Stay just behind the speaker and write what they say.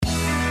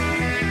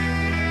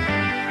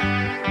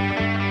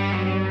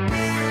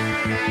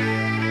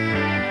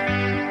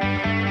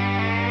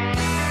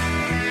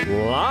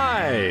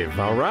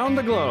around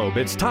the globe,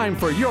 it's time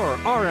for your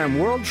RM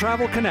World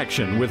Travel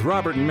Connection with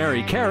Robert and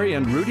Mary Carey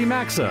and Rudy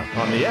Maxa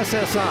on the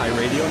SSI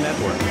Radio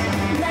Network.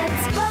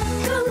 Let's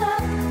buckle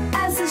up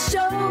as the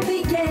show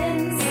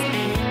begins.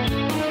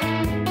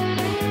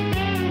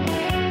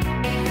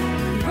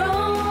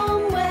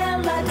 Rome, where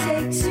I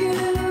take you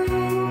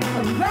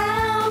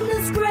around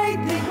this great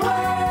big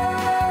world.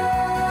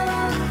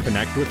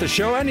 Connect with the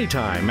show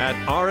anytime at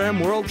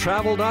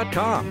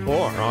rmworldtravel.com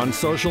or on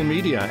social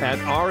media at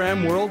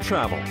RM World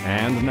Travel.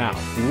 And now,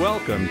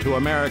 welcome to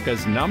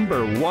America's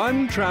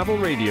 #1 travel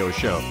radio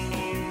show.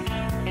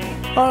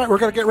 All right, we're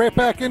going to get right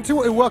back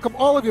into it and welcome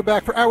all of you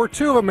back for Hour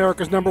 2 of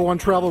America's #1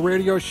 travel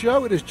radio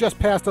show. It is just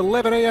past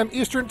 11 a.m.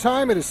 Eastern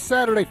Time. It is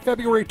Saturday,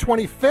 February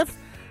 25th.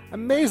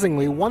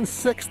 Amazingly,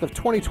 1/6 of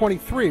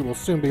 2023 will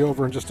soon be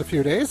over in just a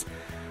few days.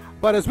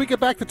 But as we get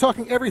back to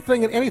talking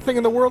everything and anything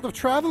in the world of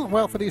travel,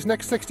 well, for these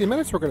next 60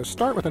 minutes, we're going to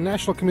start with the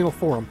National Communal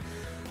Forum.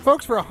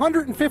 Folks, for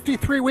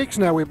 153 weeks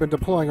now, we've been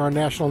deploying our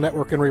national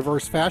network in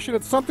reverse fashion.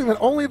 It's something that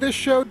only this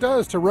show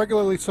does to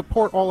regularly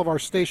support all of our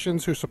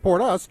stations who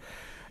support us.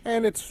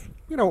 And it's,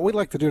 what we'd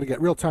like to do to get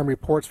real-time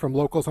reports from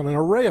locals on an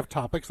array of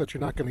topics that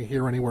you're not going to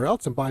hear anywhere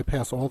else and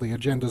bypass all the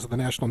agendas of the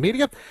national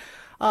media.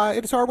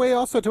 It's our way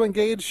also to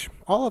engage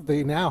all of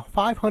the now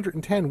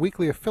 510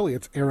 weekly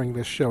affiliates airing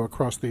this show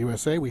across the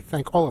USA. We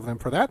thank all of them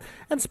for that,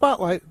 and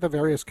spotlight the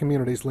various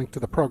communities linked to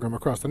the program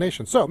across the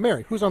nation. So,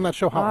 Mary, who's on that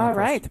show hotline? All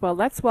right. Well,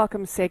 let's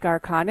welcome Sagar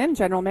Khannan,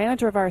 General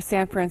Manager of our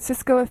San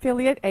Francisco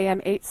affiliate,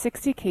 AM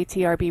 860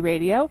 KTRB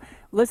Radio.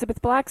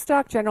 Elizabeth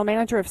Blackstock, General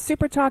Manager of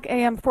SuperTalk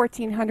AM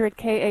 1400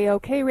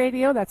 KAOK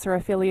Radio. That's our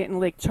affiliate in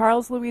Lake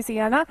Charles,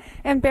 Louisiana.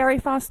 And Barry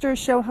Foster,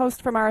 show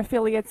host from our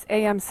affiliates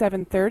AM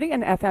 730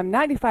 and FM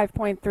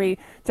 95.3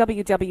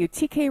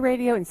 WWTK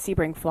Radio in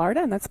Sebring,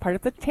 Florida. And that's part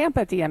of the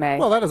Tampa DMA.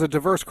 Well, that is a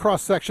diverse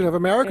cross-section of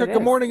America.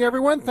 Good morning,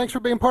 everyone. Thanks for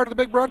being part of the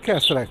big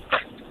broadcast today.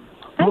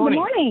 Hi, good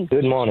morning.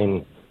 Good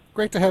morning.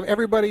 Great to have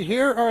everybody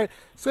here. All right,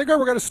 Sagar,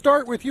 we're going to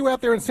start with you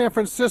out there in San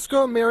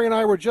Francisco. Mary and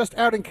I were just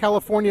out in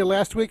California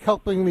last week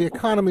helping the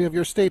economy of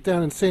your state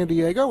down in San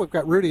Diego. We've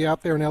got Rudy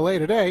out there in L.A.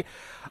 today.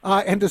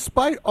 And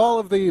despite all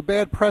of the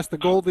bad press the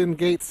Golden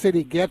Gate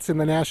City gets in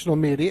the national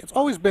media, it's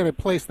always been a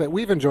place that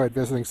we've enjoyed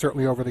visiting,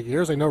 certainly over the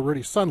years. I know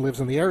Rudy's son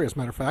lives in the area, as a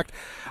matter of fact.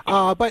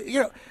 But,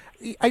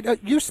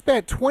 you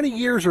spent 20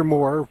 years or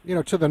more,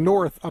 to the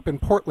north up in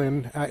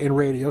Portland in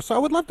radio. So I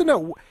would love to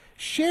know,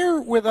 share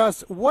with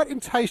us what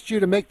enticed you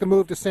to make the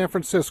move to San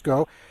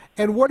Francisco,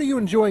 and what are you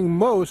enjoying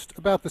most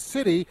about the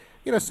city,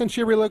 since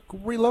you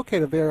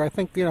relocated there, I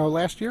think,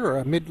 last year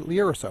or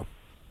mid-year or so?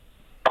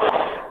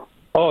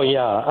 Oh,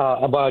 yeah.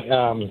 About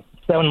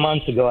 7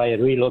 months ago, I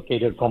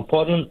relocated from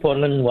Portland.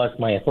 Portland was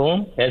my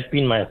home, has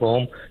been my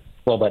home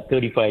for about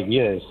 35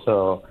 years.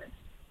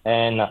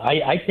 And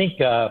I think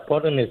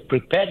Portland has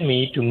prepared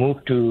me to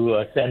move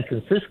to San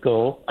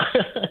Francisco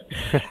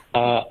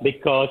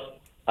because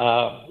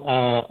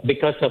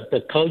of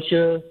the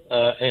culture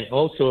and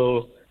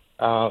also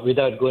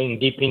without going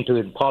deep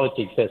into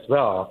politics as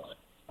well,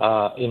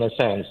 in a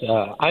sense.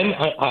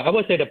 I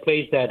was at a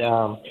place that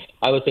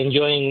I was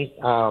enjoying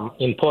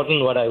in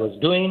Portland what I was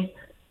doing,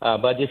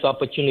 but this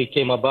opportunity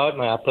came about.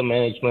 My upper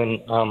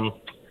management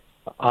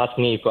asked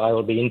me if I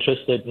would be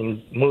interested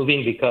in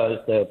moving because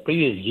the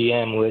previous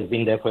GM, who has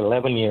been there for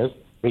 11 years,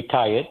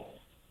 retired,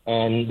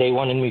 and they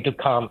wanted me to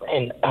come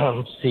and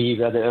see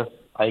whether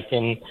I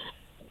can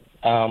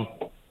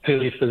fill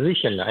his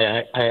position.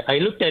 I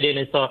looked at it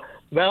and thought,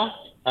 well,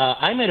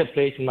 I'm at a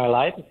place in my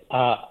life,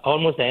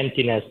 almost an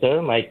empty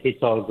nester. My kids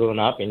all grown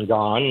up and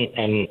gone,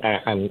 and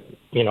I'm,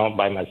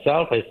 by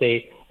myself. I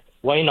say,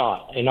 why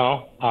not?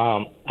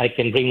 I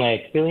can bring my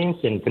experience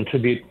and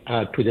contribute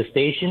to the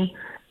station.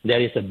 There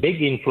is a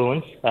big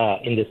influence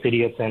in the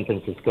city of San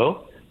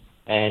Francisco,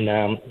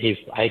 and if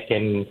I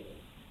can,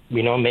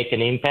 make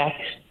an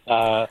impact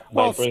by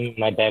bringing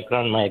my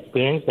background, my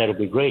experience, that would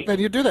be great.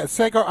 And you do that.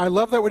 Sagar, I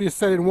love that when you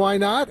said, and why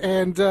not?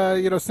 And,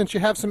 since you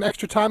have some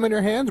extra time on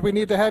your hands, we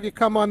need to have you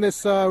come on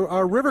this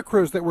river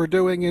cruise that we're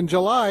doing in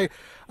July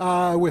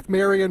with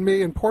Mary and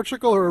me in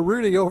Portugal, or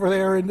Rudy over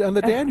there on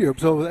the Danube.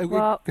 So,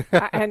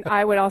 and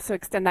I would also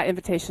extend that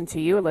invitation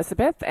to you,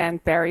 Elizabeth,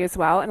 and Barry as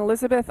well. And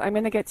Elizabeth, I'm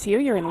going to get to you.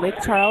 You're in Lake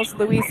Charles,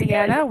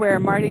 Louisiana, where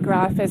Mardi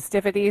Gras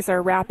festivities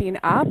are wrapping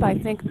up. I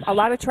think a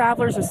lot of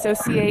travelers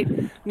associate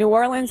New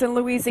Orleans and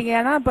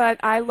Louisiana, but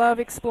I love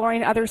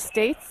exploring other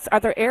states,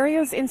 other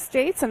areas in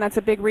states, and that's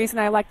a big reason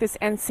I like this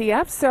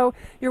NCF. So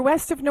you're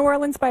west of New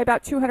Orleans by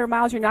about 200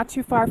 miles. You're not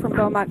too far from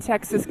Beaumont,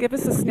 Texas. Give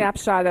us a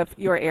snapshot of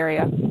your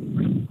area.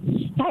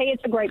 Hey,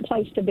 it's a great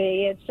place to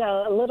be. It's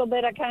a little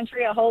bit of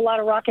country, a whole lot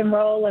of rock and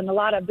roll, and a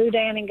lot of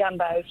boudin and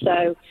gumbo.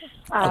 So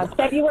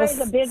February is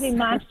a busy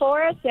month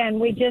for us, and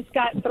we just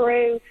got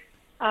through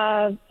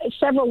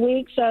several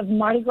weeks of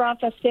Mardi Gras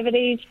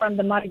festivities, from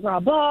the Mardi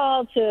Gras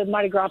Ball to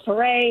Mardi Gras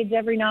parades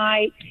every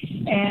night.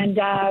 And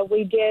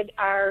we did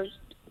our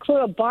Crew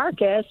of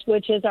Barkus,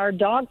 which is our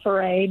dog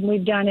parade.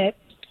 We've done it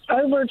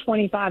over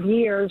 25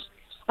 years.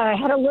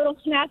 Had a little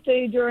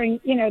snafu during,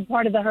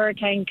 part of the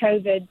hurricane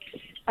COVID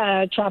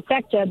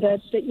trifecta.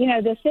 But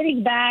the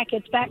city's back.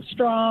 It's back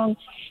strong.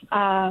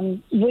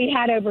 We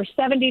had over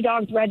 70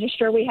 dogs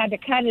register. We had to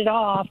cut it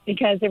off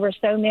because there were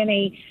so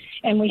many,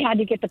 and we had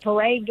to get the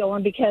parade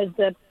going because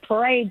the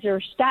parades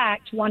are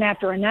stacked one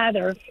after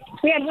another.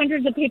 We had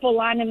hundreds of people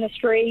lining the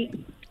street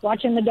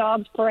watching the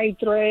dogs parade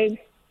through.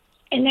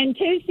 And then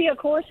Tuesday, of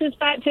course, is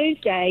Fat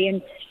Tuesday,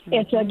 and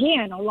it's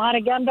again a lot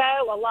of gumbo,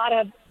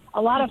 a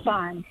lot of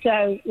fun.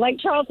 So Lake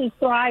Charles is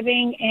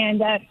thriving,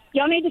 and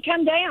y'all need to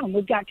come down.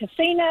 We've got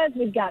casinos,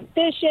 we've got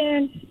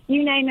fishing,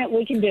 you name it,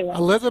 we can do it.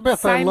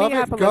 Elizabeth, I love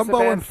it. Gumbo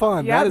and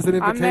fun. Yep, that is an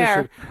invitation. I'm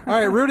there. All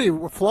right, Rudy,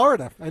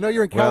 Florida. I know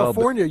you're in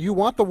California. You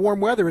want the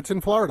warm weather. It's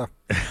in Florida.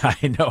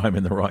 I know I'm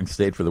in the wrong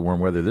state for the warm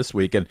weather this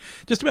week, and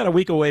just about a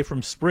week away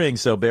from spring.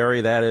 So,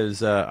 Barry, that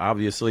is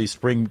obviously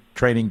spring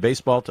training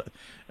baseball,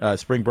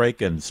 spring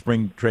break and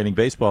spring training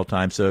baseball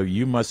time. So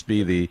you must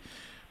be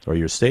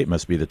your state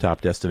must be the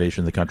top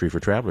destination in the country for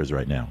travelers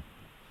right now.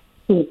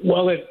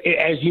 Well,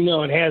 as you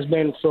know, it has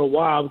been for a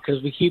while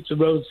because we keep the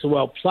roads so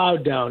well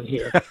plowed down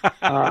here.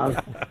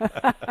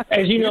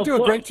 As you know,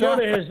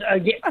 Florida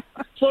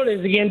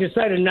has again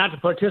decided not to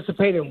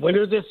participate in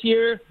winter this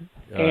year.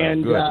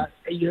 And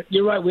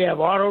you're right, we have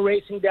auto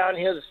racing down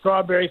here, the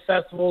Strawberry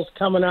Festival's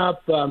coming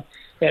up.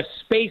 We have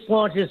space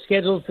launches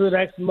scheduled for the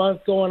next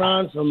month going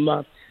on from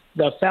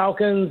the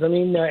Falcons.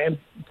 And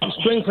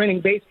spring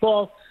training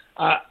baseball.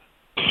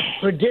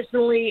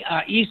 Traditionally,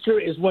 Easter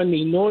is when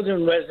the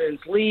northern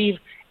residents leave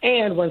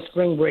and when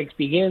spring break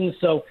begins.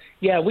 So,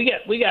 yeah, we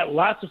got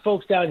lots of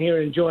folks down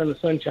here enjoying the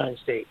Sunshine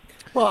State.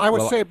 Well, I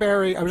would say,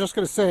 Barry, I was just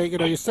going to say,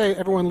 you say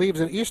everyone leaves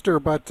in Easter,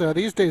 but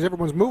these days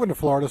everyone's moving to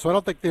Florida, so I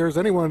don't think there's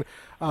anyone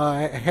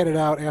headed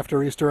out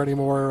after Easter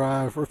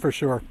anymore, for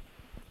sure.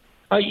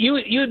 You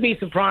would be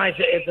surprised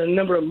at the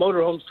number of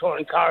motorhomes,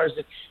 touring cars.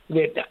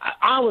 That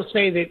I will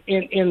say that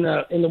in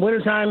the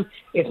wintertime,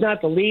 it's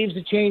not the leaves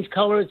that change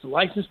color; it's the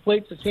license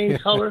plates that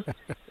change color.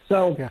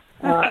 So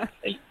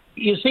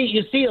you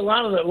see a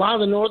lot of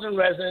the northern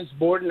residents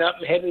boarding up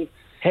and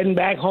heading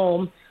back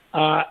home,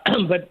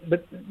 but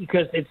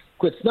because it's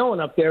quit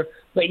snowing up there.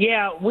 But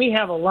yeah, we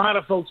have a lot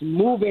of folks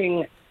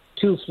moving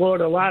to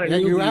Florida. A lot of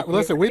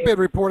listen, we've been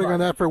reporting on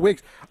that for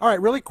weeks. All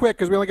right, really quick,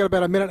 because we only got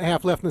about a minute and a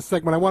half left in this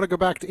segment. I want to go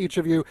back to each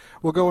of you.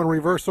 We'll go in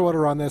reverse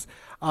order on this.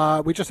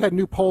 We just had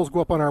new polls go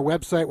up on our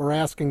website. We're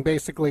asking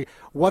basically,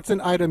 what's an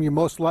item you're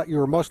most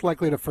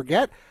likely to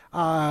forget,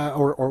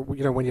 or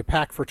when you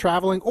pack for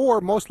traveling,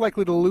 or most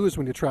likely to lose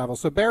when you travel.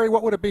 So Barry,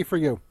 what would it be for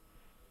you?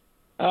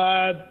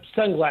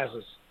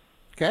 Sunglasses.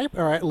 Okay.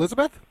 All right,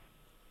 Elizabeth.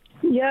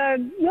 Yeah,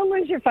 you'll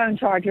lose your phone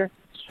charger.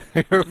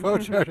 Your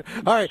phone charger.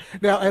 All right.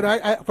 Now, and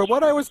I from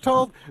what I was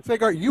told,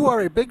 Sagar, you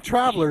are a big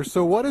traveler.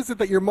 So what is it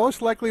that you're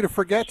most likely to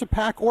forget to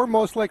pack or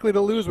most likely to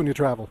lose when you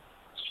travel?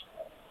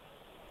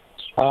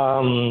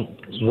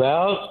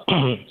 Well,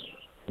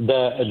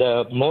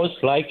 the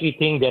most likely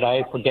thing that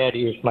I forget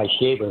is my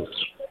shavers.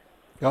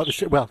 Oh,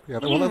 that's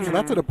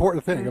an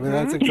important thing. I mean,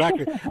 that's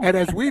exactly. And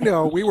as we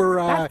know, we were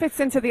that fits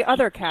into the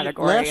other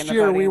category. Last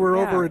year, we were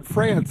over in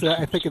France.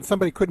 I think, and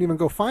somebody couldn't even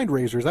go find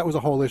razors. That was a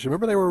whole issue.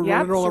 Remember, they were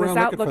running all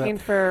around looking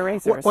for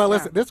razors. Well,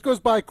 listen, this goes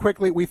by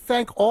quickly. We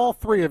thank all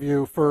three of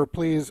you for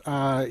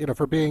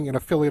for being an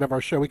affiliate of our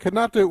show. We could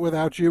not do it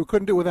without you.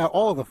 Couldn't do it without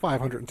all of the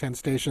 510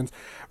 stations.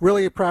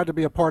 Really proud to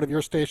be a part of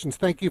your stations.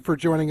 Thank you for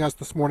joining us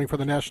this morning for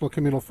the National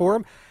Communal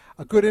Forum.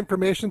 Good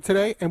information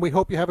today, and we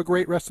hope you have a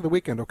great rest of the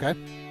weekend, okay?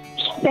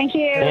 Thank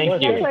you.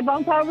 Thank you.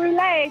 Bon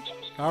roulette.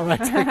 All right,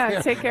 take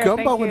care. Take care.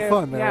 Gumbo and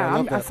fun,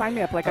 man. Yeah, sign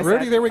me up, like I said.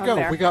 Rudy, there we go.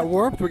 There. We got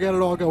warmth. We got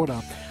it all going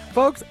on.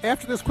 Folks,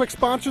 after this quick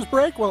sponsors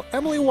break,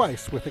 Emily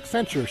Weiss with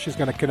Accenture, she's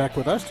going to connect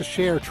with us to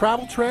share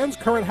travel trends,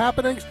 current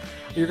happenings.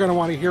 You're going to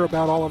want to hear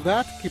about all of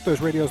that. Keep those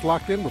radios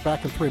locked in. We're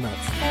back in 3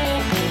 minutes.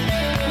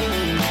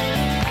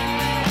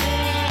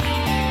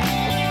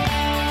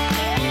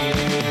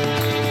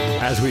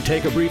 As we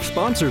take a brief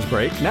sponsors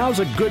break, now's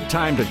a good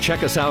time to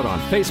check us out on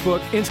Facebook,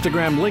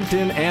 Instagram,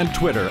 LinkedIn, and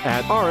Twitter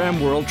at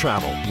RM World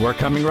Travel. We're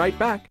coming right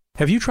back.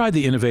 Have you tried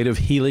the innovative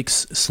Helix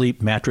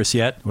sleep mattress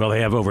yet? Well,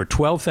 they have over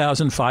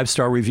 12,000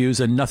 five-star reviews,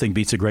 and nothing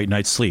beats a great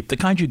night's sleep, the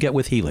kind you get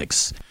with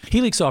Helix.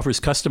 Helix offers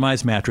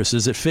customized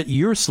mattresses that fit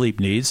your sleep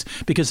needs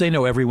because they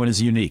know everyone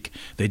is unique.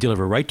 They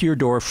deliver right to your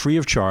door free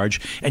of charge,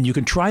 and you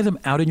can try them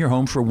out in your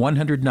home for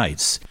 100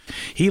 nights.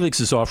 Helix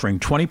is offering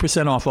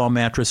 20% off all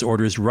mattress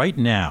orders right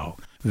now.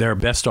 Their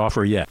best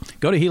offer yet.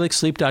 Go to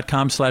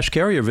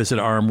helixsleep.com/carry or visit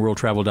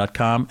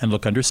rmworldtravel.com and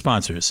look under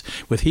sponsors.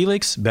 With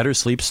Helix, better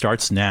sleep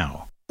starts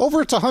now.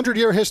 Over its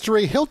 100-year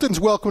history, Hilton's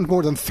welcomed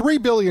more than 3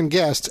 billion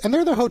guests, and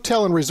they're the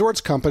hotel and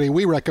resorts company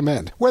we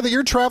recommend. Whether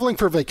you're traveling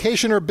for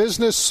vacation or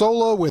business,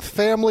 solo, with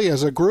family,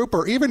 as a group,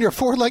 or even your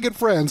four-legged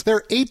friends,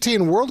 their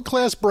 18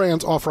 world-class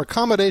brands offer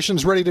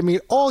accommodations ready to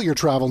meet all your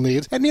travel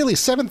needs at nearly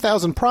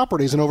 7,000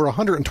 properties in over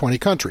 120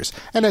 countries.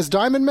 And as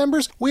Diamond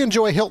members, we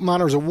enjoy Hilton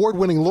Honor's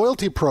award-winning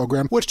loyalty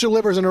program, which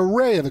delivers an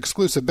array of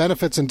exclusive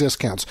benefits and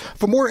discounts.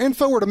 For more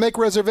info or to make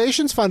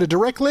reservations, find a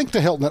direct link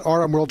to Hilton at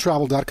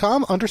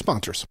rmworldtravel.com under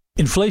sponsors.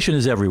 Inflation Inflation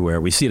is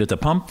everywhere. We see it at the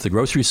pump, the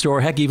grocery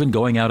store, heck, even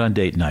going out on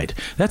date night.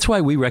 That's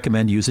why we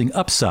recommend using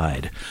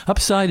Upside.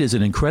 Upside is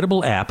an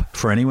incredible app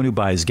for anyone who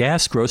buys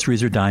gas,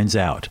 groceries, or dines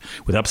out.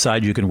 With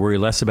Upside, you can worry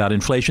less about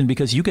inflation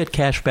because you get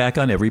cash back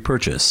on every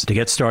purchase. To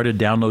get started,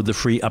 download the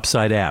free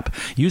Upside app.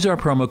 Use our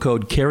promo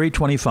code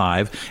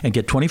CARRY25 and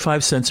get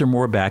 25 cents or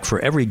more back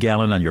for every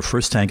gallon on your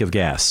first tank of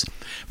gas.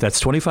 That's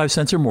 25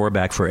 cents or more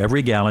back for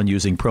every gallon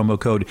using promo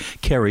code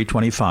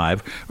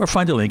CARRY25, or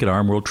find a link at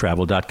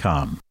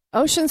rmworldtravel.com.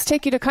 Oceans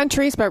take you to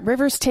countries, but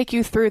rivers take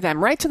you through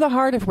them, right to the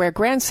heart of where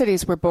grand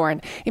cities were born.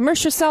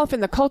 Immerse yourself in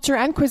the culture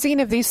and cuisine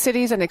of these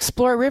cities and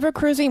explore river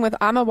cruising with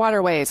AMA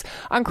Waterways.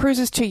 On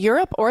cruises to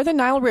Europe or the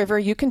Nile River,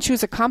 you can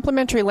choose a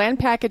complimentary land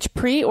package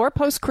pre- or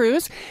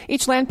post-cruise.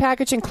 Each land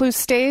package includes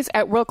stays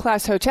at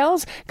world-class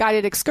hotels,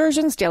 guided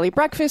excursions, daily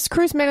breakfasts,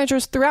 cruise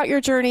managers throughout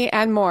your journey,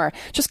 and more.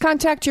 Just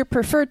contact your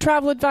preferred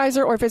travel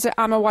advisor or visit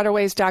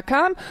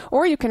amawaterways.com,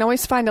 or you can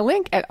always find a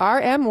link at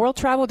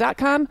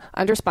rmworldtravel.com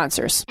under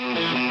sponsors.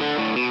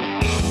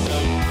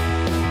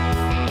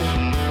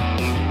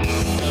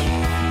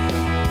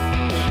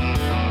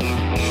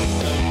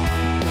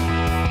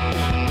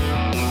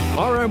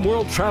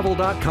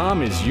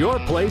 rmworldtravel.com is your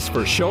place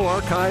for show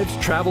archives,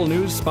 travel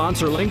news,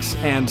 sponsor links,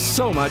 and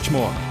so much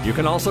more. You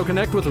can also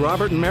connect with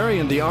Robert and Mary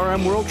and the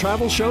RM World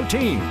Travel Show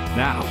team.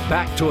 Now,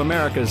 back to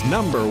America's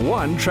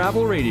 #1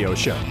 travel radio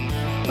show.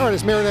 All right,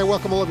 as Mary and I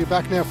welcome all of you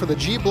back now for the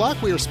G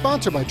Block. We are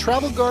sponsored by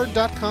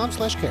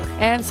TravelGuard.com/Carry.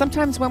 And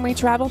sometimes when we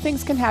travel,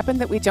 things can happen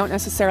that we don't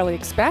necessarily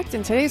expect.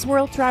 In today's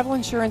world, travel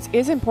insurance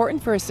is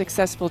important for a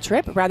successful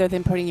trip rather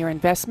than putting your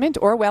investment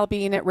or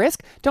well-being at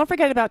risk. Don't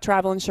forget about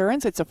travel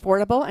insurance. It's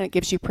affordable and it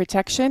gives you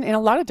protection in a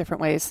lot of different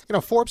ways. You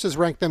know, Forbes has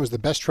ranked them as the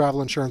best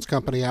travel insurance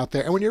company out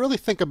there. And when you really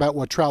think about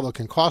what travel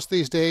can cost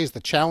these days, the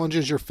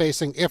challenges you're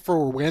facing if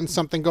or when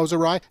something goes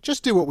awry,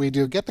 just do what we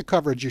do. Get the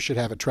coverage you should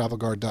have at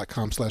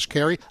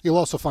TravelGuard.com/Carry. You'll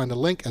also find a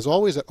link, as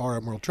always, at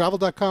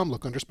rmworldtravel.com.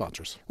 Look under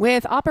sponsors.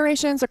 With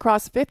operations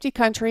across 50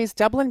 countries,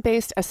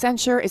 Dublin-based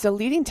Accenture is a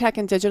leading tech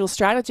and digital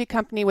strategy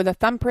company with a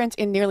thumbprint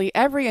in nearly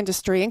every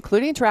industry,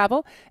 including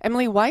travel.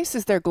 Emily Weiss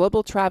is their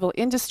global travel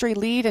industry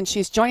lead, and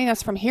she's joining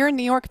us from here in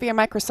New York via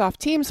Microsoft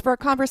Teams for a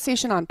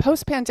conversation on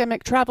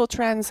post-pandemic travel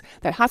trends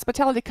that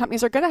hospitality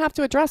companies are going to have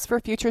to address for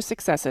future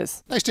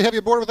successes. Nice to have you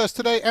aboard with us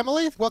today,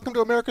 Emily. Welcome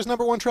to America's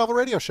 #1 travel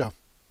radio show.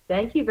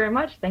 Thank you very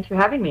much. Thanks for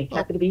having me.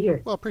 Happy to be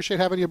here. Well, appreciate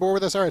having you aboard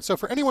with us. All right, so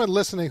for anyone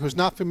listening who's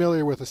not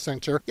familiar with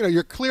Accenture, you know,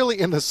 you're clearly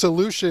in the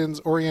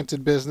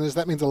solutions-oriented business.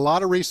 That means a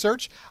lot of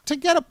research. To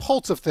get a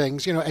pulse of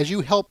things, you know, as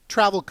you help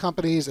travel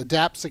companies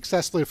adapt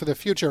successfully for the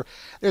future,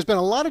 there's been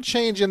a lot of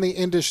change in the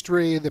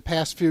industry the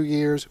past few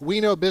years. We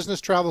know business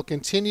travel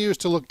continues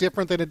to look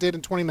different than it did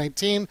in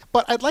 2019,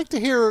 but I'd like to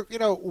hear, you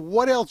know,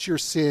 what else you're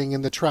seeing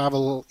in the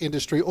travel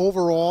industry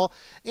overall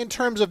in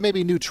terms of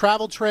maybe new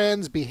travel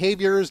trends,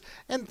 behaviors,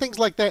 and things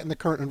like that in the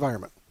current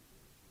environment.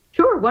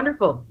 Sure,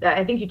 wonderful.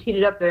 I think you teed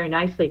it up very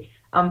nicely.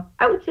 I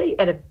would say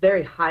at a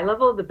very high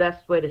level, the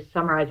best way to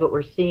summarize what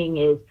we're seeing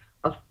is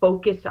a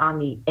focus on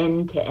the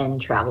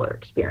end-to-end traveler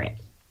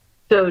experience.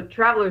 So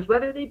travelers,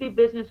 whether they be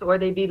business or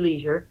they be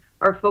leisure,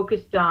 are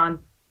focused on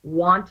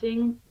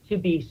wanting to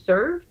be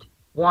served,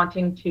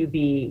 wanting to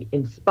be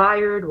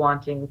inspired,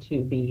 wanting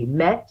to be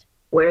met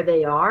where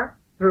they are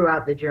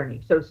throughout the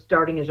journey. So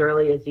starting as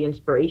early as the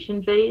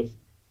inspiration phase.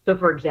 So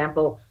for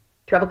example,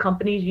 travel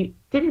companies, you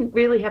didn't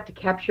really have to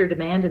capture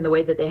demand in the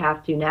way that they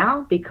have to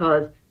now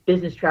because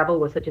business travel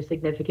was such a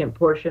significant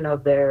portion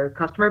of their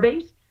customer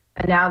base.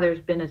 And now there's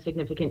been a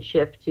significant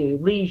shift to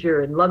leisure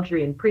and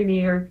luxury and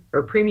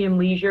premium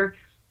leisure.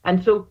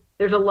 And so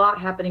there's a lot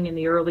happening in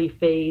the early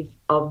phase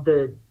of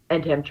the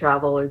end-to-end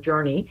travel or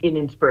journey in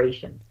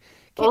inspiration.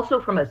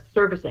 Also from a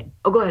servicing.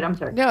 Oh, go ahead. I'm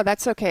sorry. No,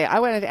 that's okay. I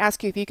wanted to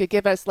ask you if you could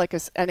give us like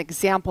an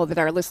example that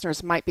our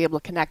listeners might be able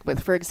to connect with.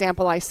 For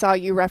example, I saw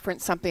you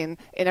reference something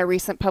in a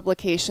recent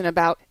publication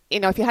about, you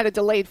know, if you had a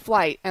delayed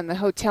flight and the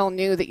hotel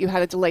knew that you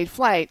had a delayed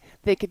flight,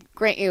 they could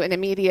grant you an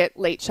immediate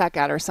late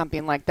checkout or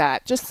something like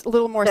that. Just a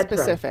little more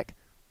specific.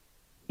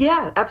 Right.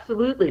 Yeah,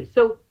 absolutely.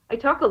 So I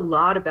talk a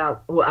lot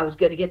about, well, I was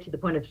going to get to the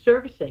point of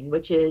servicing,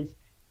 which is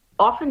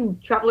often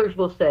travelers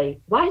will say,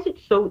 why is it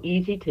so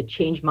easy to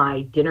change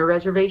my dinner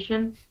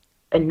reservation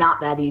and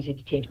not that easy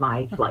to change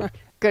my flight?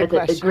 Good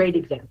That's a great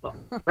example,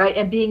 right?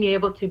 And being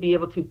able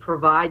to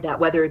provide that,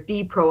 whether it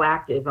be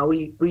proactive,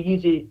 we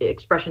use the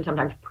expression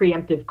sometimes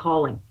preemptive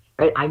calling,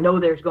 right? I know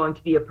there's going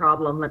to be a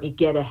problem. Let me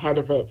get ahead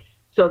of it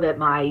so that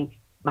my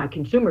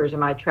consumers and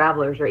my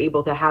travelers are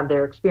able to have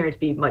their experience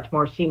be much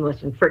more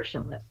seamless and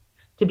frictionless.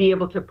 To be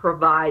able to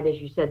provide,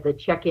 as you said, the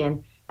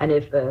check-in. And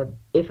if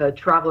a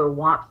traveler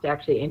wants to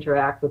actually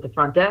interact with the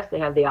front desk, they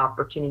have the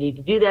opportunity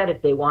to do that.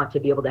 If they want to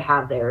be able to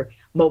have their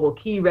mobile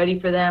key ready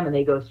for them and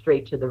they go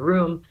straight to the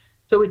room.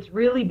 So it's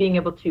really being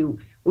able to,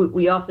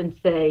 we often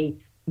say,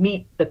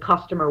 meet the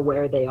customer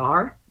where they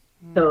are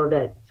So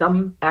that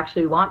some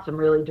actually want some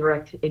really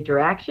direct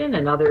interaction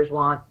and others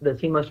want the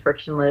seamless,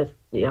 frictionless,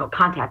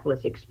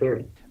 contactless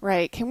experience.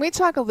 Right. Can we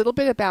talk a little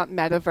bit about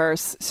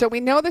metaverse? So we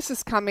know this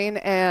is coming,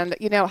 and,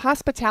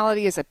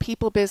 hospitality is a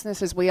people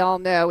business, as we all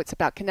know. It's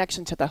about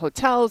connection to the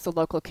hotels, the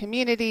local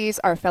communities,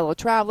 our fellow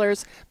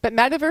travelers. But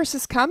metaverse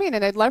is coming,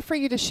 and I'd love for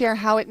you to share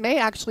how it may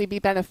actually be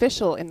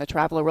beneficial in the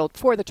traveler world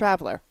for the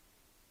traveler.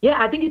 Yeah,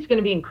 I think it's going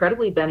to be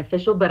incredibly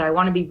beneficial, but I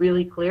want to be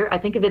really clear. I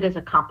think of it as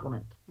a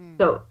complement.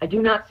 So I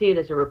do not see it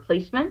as a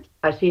replacement.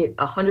 I see it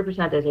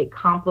 100% as a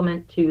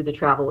complement to the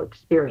travel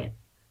experience.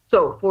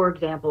 So, for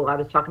example, I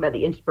was talking about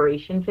the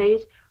inspiration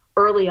phase.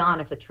 Early on,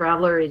 if a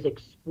traveler is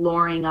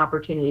exploring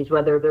opportunities,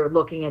 whether they're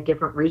looking at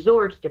different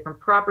resorts, different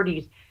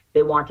properties,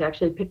 they want to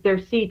actually pick their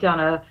seat on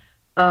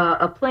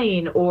a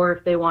plane, or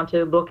if they want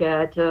to look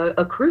at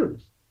a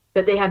cruise,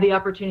 that they have the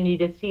opportunity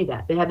to see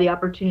that. They have the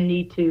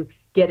opportunity to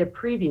get a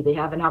preview. They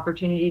have an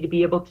opportunity to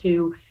be able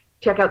to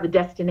check out the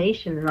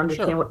destination and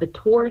understand what the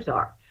tours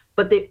are.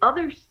 But the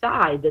other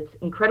side that's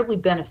incredibly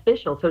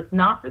beneficial, so it's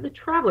not for the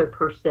traveler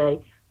per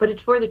se, but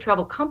it's for the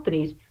travel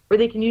companies where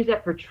they can use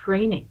that for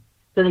training.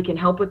 So they can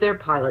help with their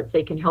pilots,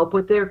 they can help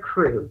with their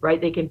crew, right?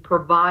 They can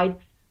provide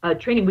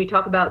training. We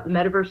talk about the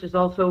metaverse is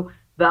also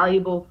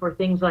valuable for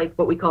things like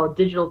what we call a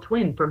digital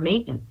twin for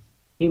maintenance.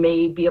 You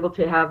may be able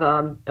to have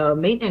a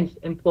maintenance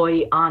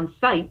employee on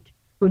site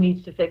who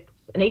needs to fix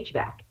an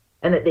HVAC,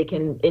 and that they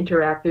can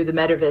interact through the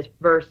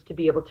metaverse to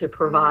be able to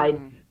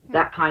provide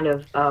that kind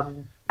of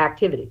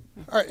activity.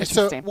 All right,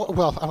 so,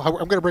 well, I'm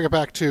going to bring it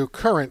back to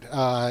current,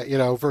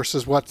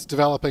 versus what's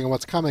developing and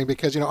what's coming,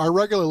 because, our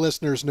regular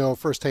listeners know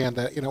firsthand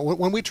that,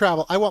 when we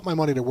travel, I want my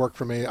money to work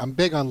for me. I'm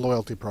big on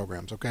loyalty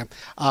programs, okay?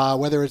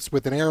 Whether it's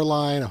with an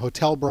airline, a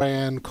hotel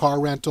brand,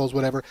 car rentals,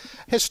 whatever.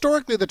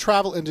 Historically, the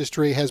travel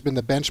industry has been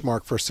the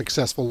benchmark for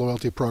successful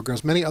loyalty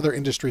programs. Many other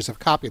industries have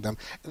copied them.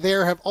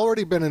 There have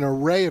already been an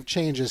array of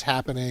changes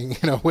happening,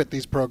 with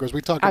these programs. We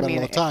talk about it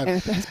all the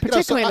time.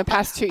 Particularly in the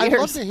past 2 years. I'd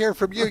love to hear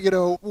from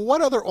you,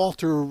 what other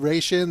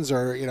alterations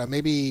or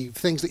maybe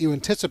things that you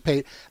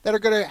anticipate that are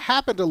going to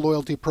happen to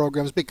loyalty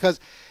programs, because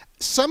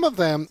some of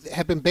them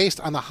have been based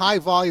on the high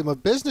volume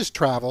of business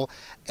travel,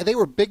 and they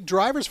were big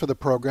drivers for the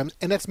programs,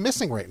 and that's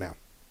missing right now.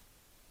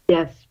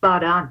 Yes,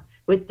 spot on.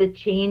 With the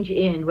change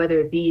in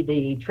whether it be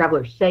the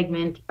traveler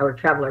segment or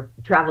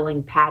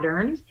traveling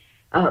patterns,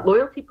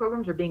 loyalty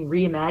programs are being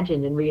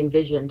reimagined and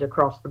re-envisioned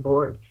across the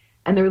board.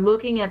 And they're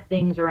looking at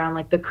things around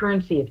like the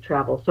currency of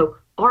travel. So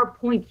are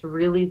points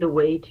really the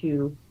way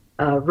to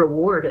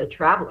reward a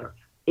traveler?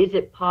 Is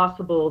it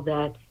possible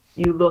that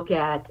you look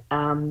at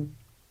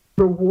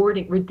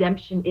rewarding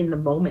redemption in the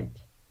moment?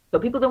 So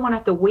people don't want to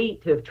have to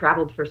wait to have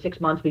traveled for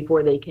 6 months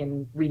before they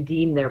can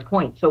redeem their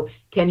points. So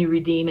can you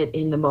redeem it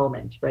in the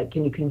moment, right?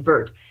 Can you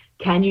convert?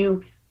 Can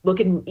you look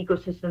at an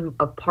ecosystem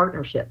of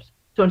partnerships?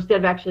 So instead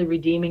of actually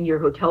redeeming your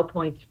hotel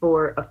points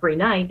for a free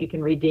night, you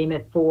can redeem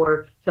it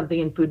for something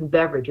in food and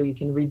beverage, or you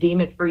can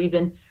redeem it for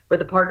even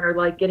with a partner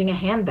like getting a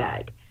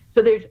handbag.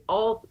 So there's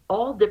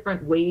all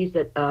different ways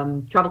that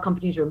travel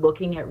companies are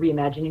looking at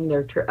reimagining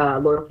their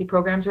loyalty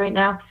programs right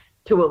now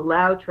to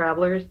allow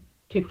travelers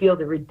to feel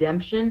the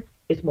redemption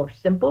is more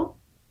simple,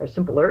 or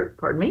simpler,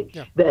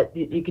 that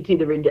you can see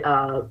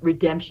the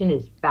redemption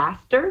is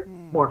faster,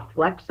 more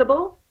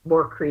flexible,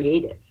 more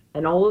creative.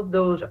 And all of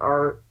those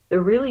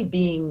they're really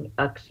being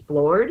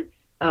explored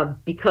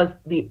because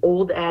the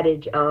old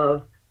adage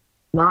of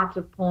lots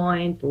of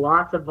points,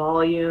 lots of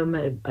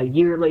volume, a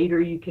year later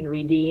you can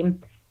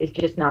redeem, it's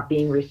just not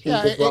being received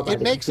as well. It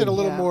makes it a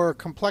little more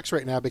complex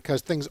right now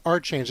because things are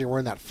changing. We're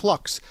in that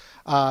flux.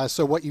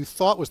 So what you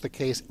thought was the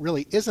case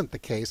really isn't the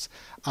case,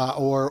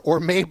 or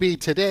maybe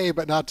today,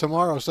 but not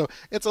tomorrow. So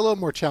it's a little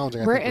more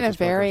challenging. We're in a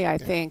very, I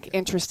think,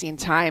 interesting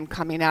time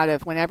coming out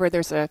of whenever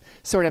there's a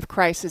sort of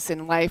crisis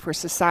in life or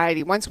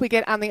society. Once we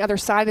get on the other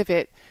side of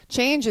it,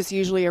 change is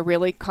usually a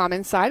really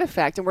common side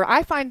effect. And where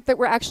I find that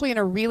we're actually in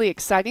a really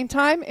exciting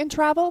time in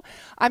travel.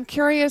 I'm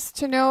curious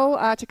to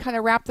know, to kind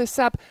of wrap this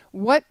up,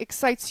 what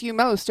excites you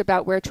most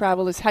about where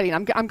travel is heading?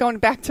 I'm going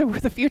back to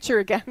the future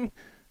again.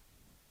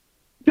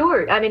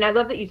 Sure. I mean, I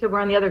love that you said we're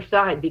on the other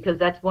side, because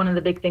that's one of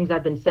the big things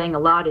I've been saying a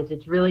lot is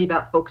it's really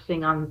about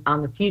focusing on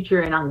the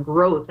future and on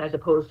growth as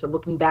opposed to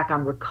looking back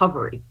on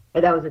recovery.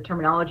 And that was the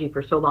terminology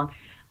for so long.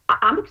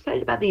 I'm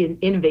excited about the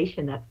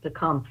innovation that's to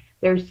come.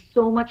 There's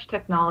so much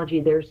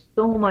technology. There's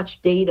so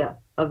much data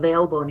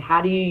available. And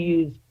how do you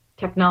use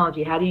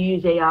technology? How do you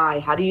use AI?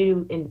 How do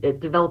you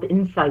develop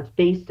insights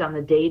based on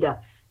the data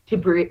to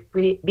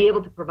be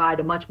able to provide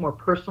a much more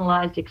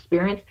personalized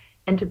experience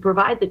and to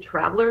provide the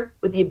traveler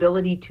with the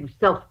ability to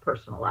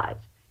self-personalize?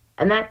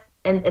 And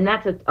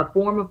that's a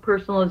form of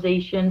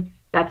personalization.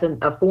 That's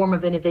a form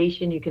of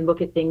innovation. You can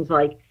look at things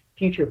like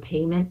future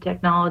payment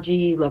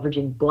technology,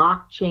 leveraging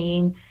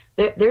blockchain.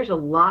 There's a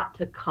lot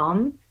to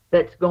come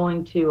that's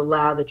going to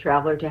allow the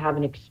traveler to have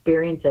an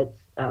experience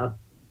that's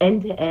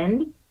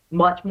end-to-end,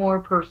 much more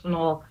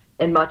personal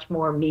and much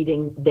more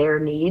meeting their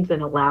needs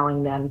and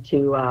allowing them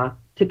to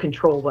to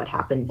control what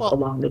happens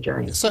along the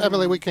journey. So,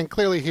 Emily, we can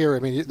clearly hear, I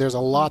mean, there's a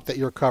lot that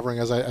you're covering,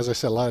 as I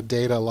said, a lot of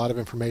data, a lot of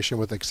information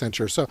with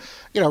Accenture. So,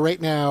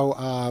 right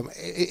now,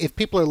 if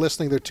people are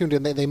listening, they're tuned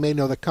in, they may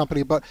know the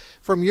company, but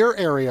from your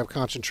area of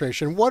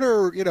concentration, what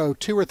are,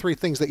 2 or 3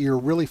 things that you're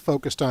really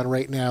focused on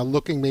right now,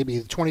 looking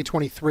maybe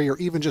 2023 or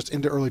even just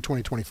into early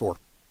 2024?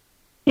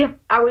 Yeah,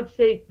 I would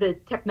say the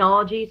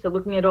technology, so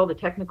looking at all the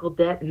technical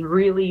debt, and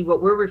really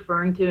what we're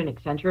referring to in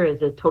Accenture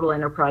is a total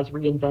enterprise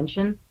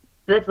reinvention.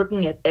 So that's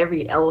looking at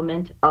every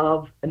element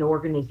of an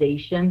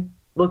organization,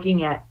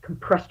 looking at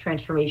compressed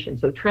transformation.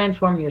 So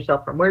transforming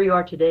yourself from where you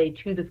are today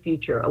to the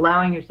future,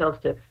 allowing yourselves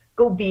to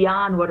go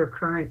beyond what are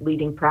current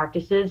leading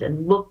practices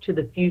and look to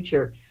the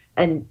future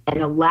and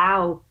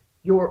allow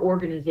your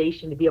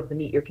organization to be able to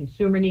meet your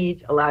consumer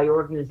needs, allow your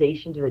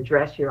organization to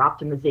address your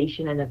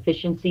optimization and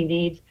efficiency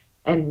needs,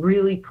 and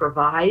really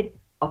provide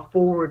a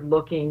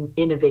forward-looking,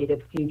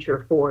 innovative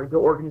future for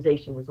your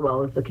organization as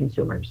well as the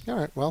consumers. All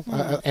right. Well,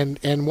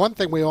 and one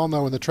thing we all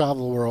know in the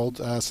travel world,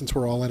 since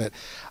we're all in it,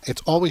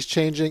 it's always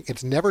changing.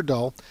 It's never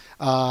dull,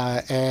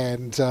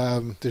 and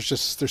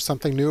there's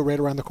something new right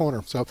around the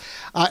corner. So,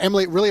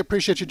 Emily, really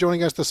appreciate you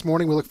joining us this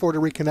morning. We look forward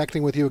to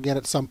reconnecting with you again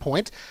at some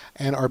point,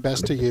 and our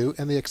best to you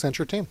and the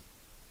Accenture team.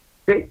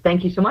 Great.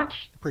 Thank you so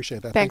much.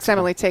 Appreciate that. Thanks,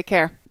 Emily. Take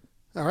care.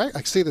 All right.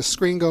 I see the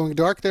screen going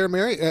dark there,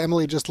 Mary.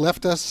 Emily just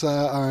left us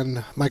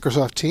on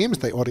Microsoft Teams.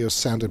 The audio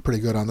sounded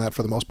pretty good on that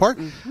for the most part.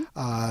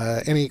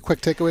 Mm-hmm. Any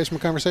quick takeaways from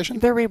the conversation?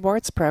 The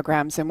rewards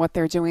programs and what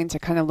they're doing to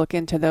kind of look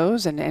into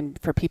those and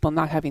for people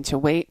not having to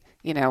wait,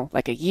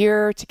 like a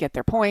year to get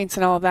their points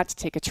and all of that to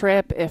take a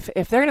trip. If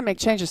they're going to make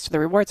changes to the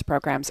rewards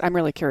programs, I'm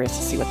really curious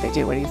to see what they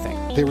do. What do you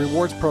think? The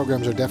rewards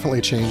programs are definitely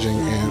changing,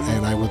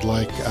 and I would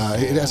like,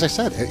 as I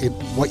said,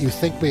 what you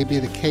think may be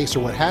the case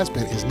or what has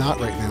been is not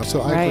right now. So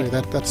I agree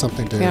that's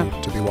something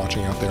to be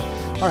watching out there.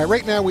 All right,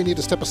 right now we need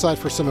to step aside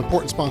for some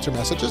important sponsor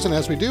messages, and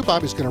as we do,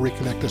 Bobby's going to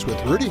reconnect us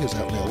with Rudy, who's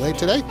out in LA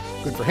today.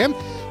 Good for him.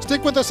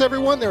 Stick with us,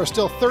 everyone. There are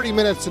still 30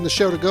 minutes in the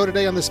show to go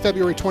today on this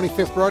February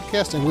 25th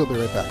broadcast, and we'll be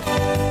right back.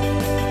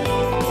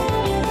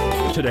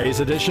 Today's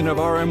edition of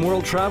RM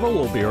World Travel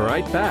will be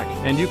right back,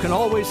 and you can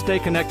always stay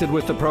connected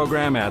with the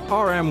program at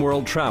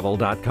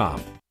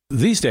rmworldtravel.com.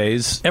 These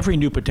days, every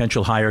new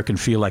potential hire can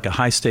feel like a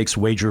high-stakes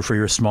wager for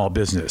your small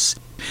business.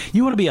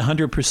 You want to be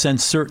 100%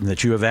 certain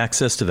that you have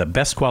access to the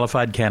best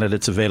qualified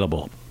candidates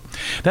available.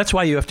 That's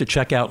why you have to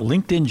check out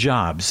LinkedIn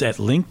Jobs at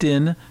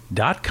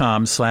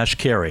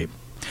linkedin.com/carey.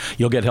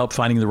 You'll get help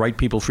finding the right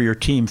people for your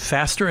team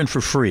faster and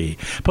for free.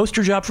 Post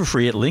your job for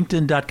free at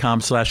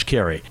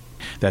linkedin.com/carey.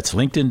 That's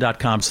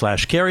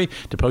linkedin.com/carey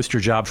to post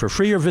your job for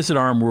free, or visit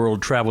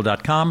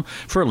rmworldtravel.com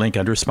for a link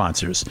under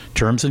sponsors.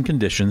 Terms and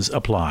conditions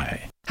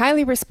apply.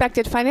 Highly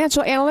respected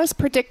financial analysts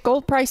predict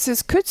gold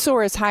prices could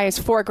soar as high as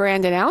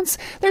 $4,000 an ounce.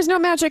 There's no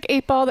magic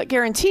 8-ball that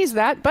guarantees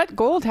that, but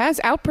gold has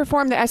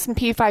outperformed the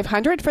S&P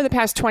 500 for the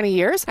past 20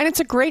 years, and it's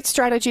a great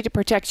strategy to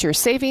protect your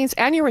savings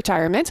and your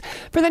retirement.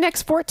 For the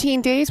next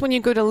 14 days, when you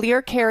go to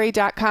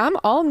LearCarey.com,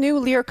 all new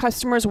Lear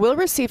customers will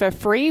receive a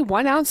free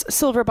 1-ounce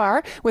silver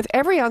bar with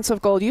every ounce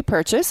of gold you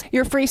purchase.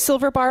 Your free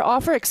silver bar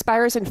offer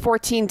expires in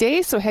 14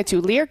 days, so head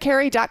to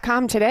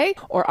LearCarey.com today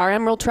or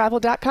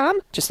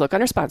rmworldtravel.com. Just look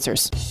under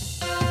sponsors.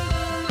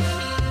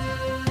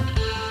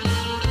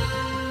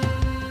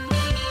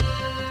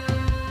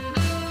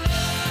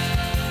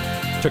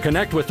 To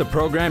connect with the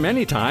program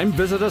anytime,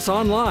 visit us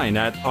online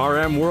at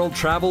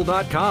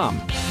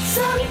rmworldtravel.com.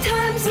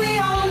 Sometimes we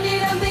all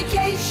need a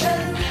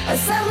vacation, a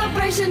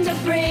celebration to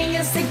bring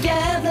us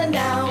together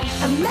now.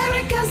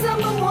 America's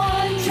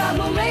 #1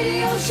 travel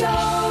radio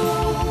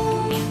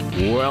show.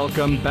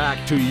 Welcome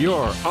back to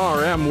your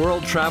RM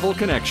World Travel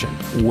Connection.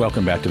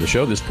 Welcome back to the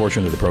show. This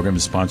portion of the program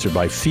is sponsored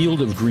by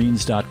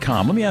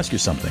fieldofgreens.com. Let me ask you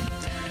something.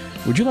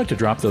 Would you like to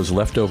drop those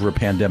leftover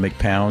pandemic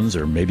pounds,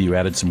 or maybe you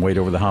added some weight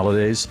over the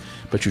holidays,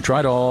 but you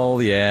tried all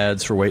the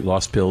ads for weight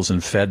loss pills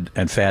and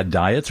fad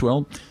diets?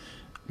 Well,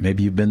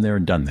 maybe you've been there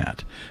and done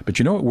that. But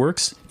you know what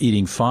works?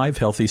 Eating 5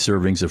 healthy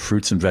servings of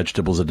fruits and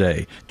vegetables a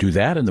day. Do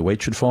that and the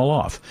weight should fall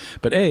off.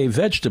 But A,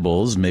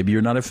 vegetables, maybe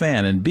you're not a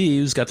fan, and B,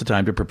 who's got the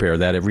time to prepare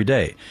that every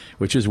day,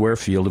 which is where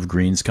Field of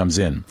Greens comes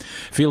in.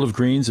 Field of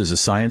Greens is a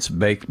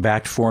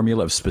science-backed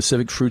formula of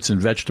specific fruits and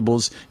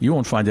vegetables you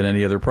won't find in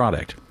any other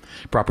product.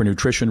 Proper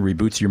nutrition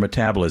reboots your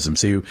metabolism,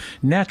 so you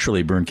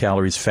naturally burn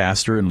calories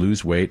faster and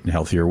lose weight in a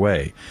healthier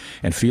way.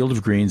 And Field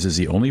of Greens is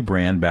the only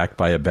brand backed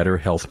by a better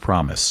health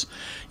promise.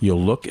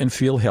 You'll look and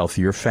feel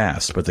healthier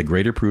fast, but the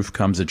greater proof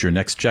comes at your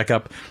next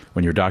checkup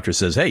when your doctor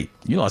says, hey,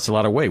 you lost a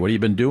lot of weight. What have you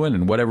been doing?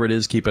 And whatever it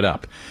is, keep it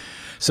up.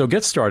 So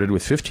get started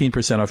with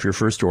 15% off your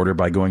first order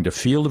by going to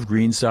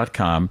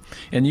fieldofgreens.com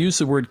and use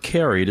the word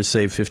CAREY to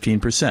save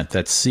 15%.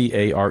 That's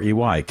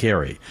CAREY,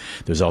 CAREY.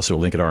 There's also a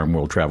link at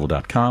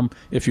rmworldtravel.com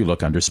if you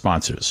look under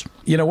sponsors.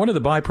 You know, one of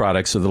the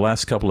byproducts of the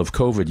last couple of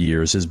COVID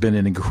years has been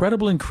an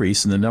incredible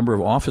increase in the number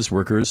of office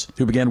workers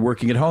who began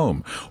working at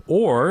home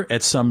or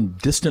at some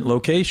distant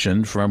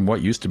location from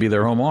what used to be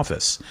their home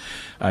office.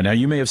 Now,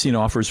 you may have seen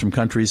offers from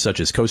countries such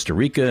as Costa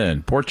Rica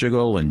and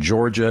Portugal and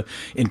Georgia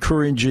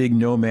encouraging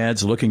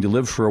nomads looking to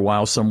live for a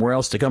while somewhere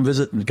else to come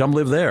visit and come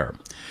live there.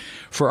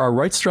 For our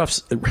Right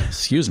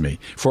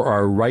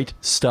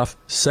Stuff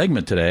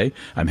segment today,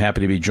 I'm happy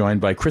to be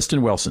joined by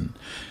Kristen Wilson.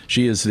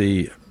 She is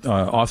the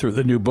author of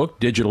the new book,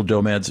 Digital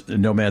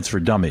Nomads for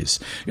Dummies.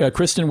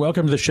 Kristen,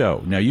 welcome to the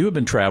show. Now, you have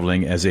been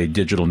traveling as a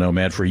digital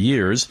nomad for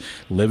years,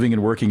 living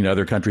and working in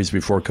other countries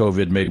before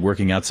COVID made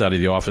working outside of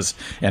the office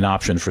an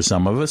option for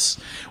some of us.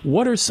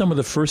 What are some of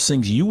the first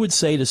things you would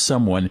say to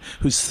someone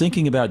who's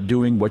thinking about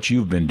doing what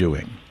you've been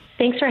doing?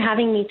 Thanks for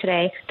having me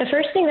today. The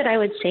first thing that I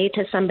would say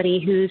to somebody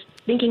who's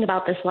thinking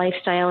about this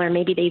lifestyle, or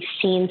maybe they've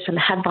seen some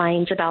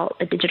headlines about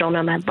the digital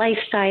nomad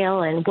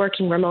lifestyle and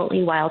working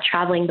remotely while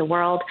traveling the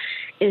world,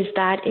 is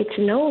that it's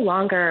no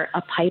longer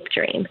a pipe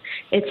dream.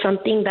 It's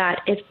something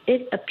that if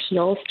it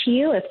appeals to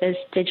you, if this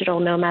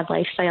digital nomad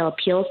lifestyle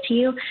appeals to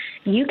you,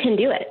 you can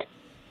do it.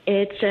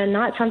 It's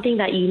not something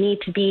that you need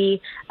to be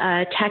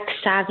a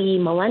tech-savvy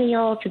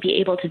millennial to be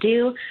able to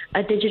do.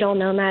 A digital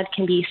nomad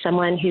can be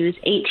someone who's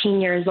 18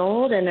 years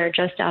old and they're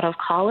just out of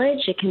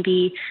college. It can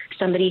be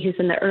somebody who's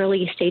in the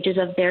early stages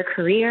of their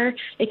career.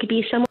 It could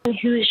be someone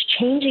who's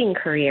changing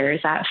careers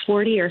at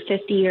 40 or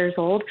 50 years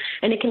old.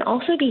 And it can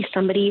also be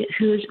somebody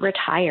who's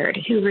retired,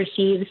 who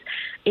receives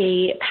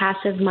a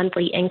passive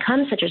monthly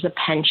income, such as a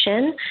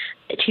pension,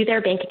 to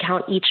their bank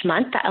account each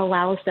month that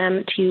allows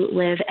them to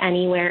live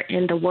anywhere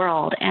in the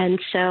world. And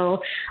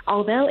so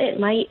although it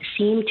might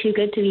seem too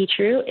good to be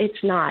true,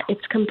 it's not.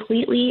 It's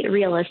completely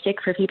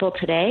realistic for people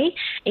today.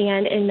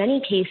 And in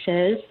many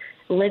cases,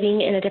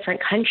 living in a different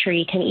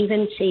country can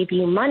even save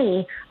you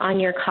money on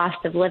your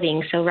cost of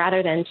living. So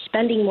rather than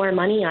spending more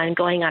money on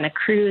going on a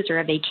cruise or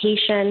a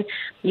vacation,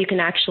 you can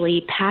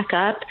actually pack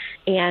up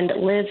and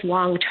live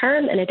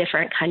long-term in a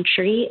different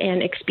country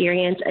and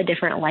experience a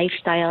different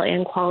lifestyle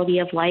and quality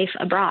of life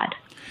abroad.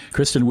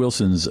 Kristen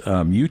Wilson's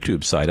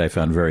YouTube site I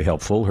found very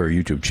helpful, her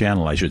YouTube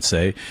channel, I should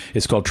say.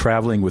 It's called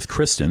Traveling with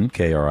Kristen,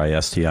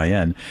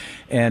 Kristin.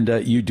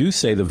 And you do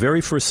say the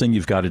very first thing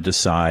you've got to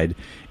decide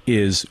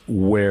is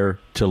where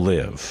to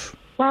live.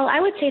 Well,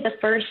 I would say the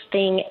first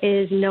thing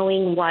is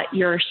knowing what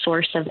your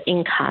source of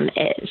income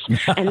is.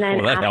 And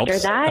then well, after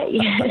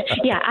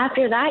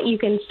that, you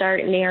can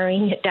start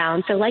narrowing it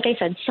down. So like I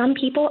said, some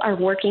people are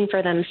working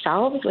for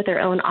themselves with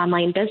their own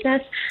online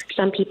business.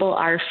 Some people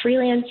are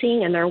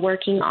freelancing and they're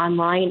working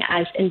online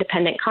as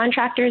independent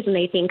contractors. And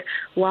they think,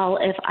 well,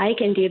 if I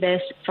can do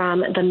this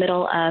from the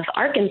middle of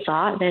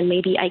Arkansas, then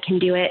maybe I can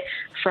do it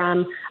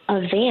from a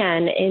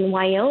van in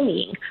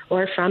Wyoming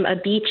or from a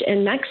beach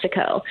in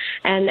Mexico.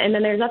 And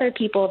then there's other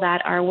people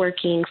that are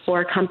working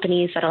for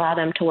companies that allow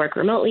them to work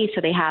remotely,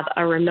 so they have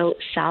a remote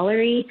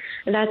salary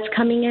that's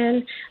coming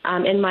in.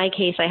 In my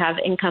case, I have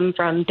income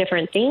from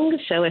different things.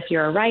 So if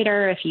you're a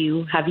writer, if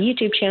you have a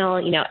YouTube channel,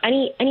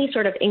 any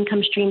sort of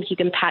income streams you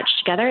can patch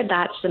together,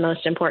 that's the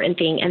most important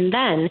thing. And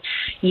then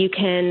you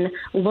can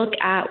look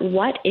at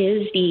what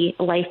is the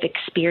life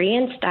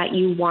experience that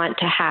you want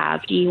to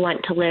have. Do you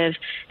want to live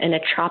in a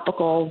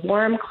tropical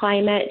warm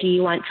climate? Do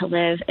you want to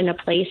live in a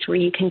place where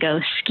you can go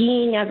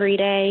skiing every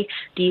day?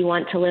 Do you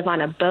want to live on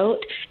a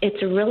boat?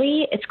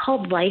 It's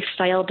called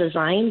lifestyle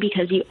design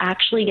because you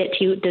actually get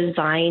to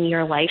design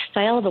your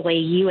lifestyle the way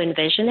you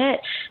envision it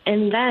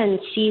and then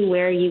see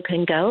where you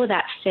can go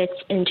that fits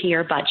into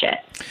your budget.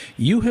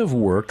 You have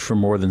worked for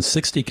more than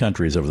 60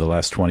 countries over the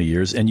last 20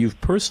 years, and you've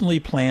personally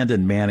planned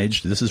and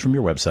managed, this is from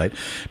your website,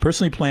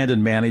 personally planned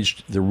and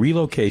managed the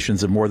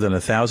relocations of more than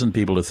 1,000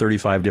 people to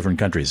 35 different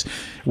countries.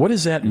 What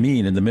does that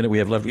mean in the minute we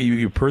have left?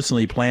 You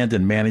personally planned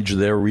and managed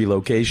their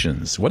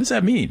relocations. What does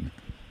that mean?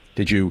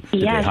 Did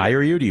they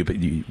hire you? Do you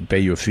pay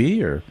you a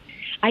fee or?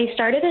 I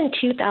started in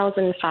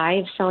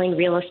 2005 selling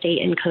real estate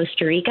in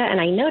Costa Rica,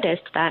 and I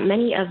noticed that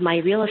many of my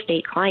real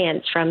estate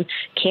clients from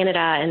Canada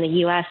and the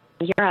U.S.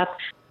 and Europe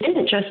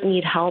didn't just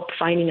need help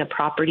finding a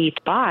property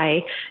to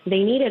buy. They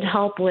needed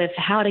help with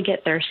how to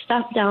get their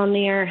stuff down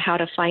there, how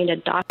to find a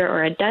doctor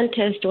or a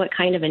dentist, what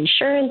kind of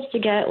insurance to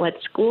get, what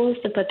schools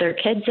to put their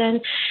kids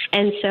in.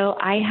 And so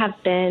I have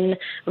been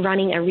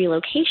running a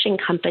relocation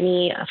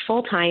company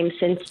full-time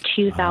since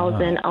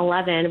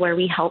 2011 where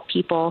we help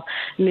people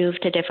move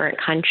to different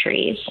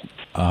countries.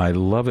 I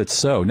love it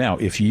so. Now,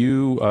 if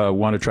you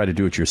want to try to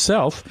do it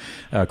yourself,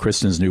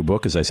 Kristen's new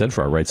book, as I said,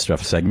 for our Right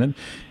Stuff segment,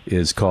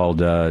 is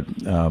called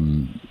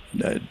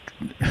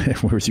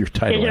where's your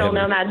title? Digital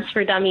Nomads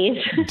for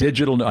Dummies.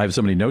 I have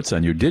so many notes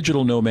on you.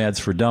 Digital Nomads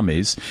for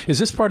Dummies. Is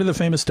this part of the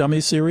famous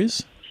Dummies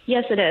series?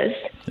 Yes, it is.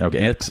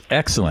 Okay,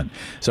 excellent.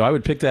 So I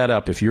would pick that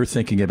up if you're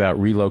thinking about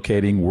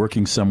relocating,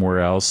 working somewhere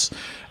else,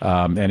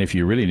 and if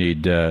you really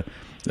need the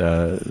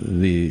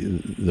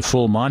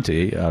full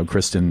Monty,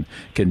 Kristen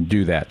can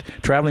do that.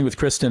 Traveling with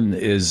Kristen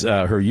is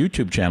her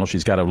YouTube channel.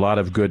 She's got a lot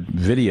of good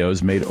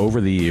videos made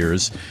over the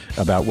years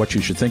about what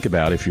you should think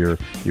about if you're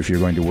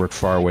going to work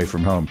far away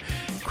from home.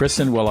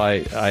 Kristen, well,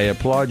 I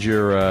applaud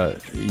your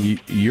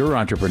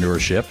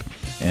entrepreneurship,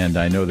 and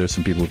I know there's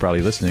some people who are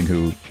probably listening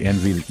who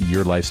envy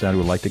your lifestyle who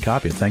would like to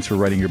copy it. Thanks for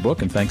writing your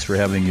book, and thanks for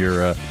having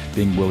your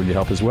being willing to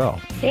help as well.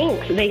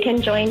 Thanks. They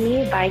can join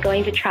me by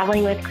going to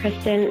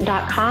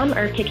travelingwithkristen.com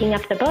or picking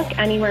up the book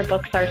anywhere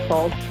books are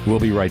sold. We'll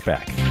be right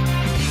back.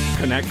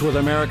 Connect with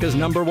America's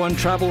 #1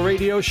 travel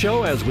radio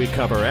show as we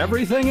cover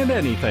everything and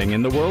anything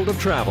in the world of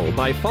travel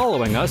by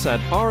following us at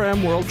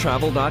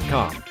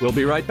rmworldtravel.com. We'll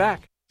be right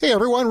back. Hey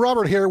everyone,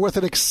 Robert here with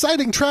an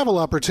exciting travel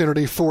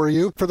opportunity for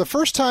you. For the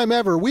first time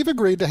ever, we've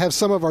agreed to have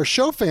some of our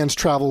show fans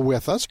travel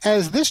with us.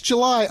 As this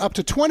July, up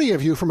to 20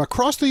 of you from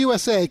across the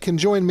USA can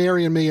join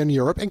Mary and me in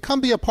Europe and come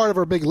be a part of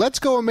our big Let's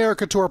Go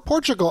America tour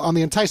Portugal on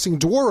the enticing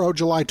Douro,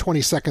 July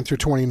 22nd through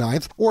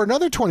 29th. Or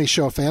another 20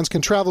 show fans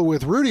can travel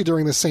with Rudy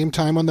during the same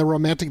time on the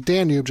romantic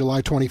Danube,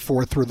 July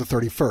 24th through the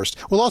 31st.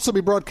 We'll also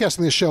be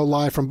broadcasting the show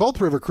live from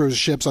both river cruise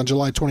ships on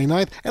July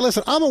 29th. And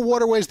listen, AMA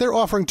Waterways, they're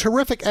offering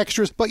terrific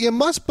extras, but you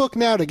must book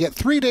now to get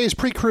 3 days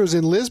pre-cruise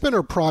in Lisbon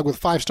or Prague with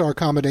 5-star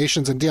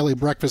accommodations and daily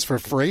breakfast for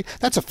free.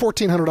 That's a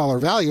 $1,400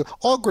 value.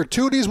 All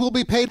gratuities will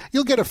be paid.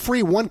 You'll get a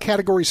free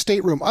one-category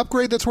stateroom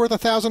upgrade that's worth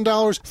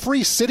 $1,000,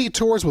 free city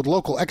tours with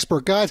local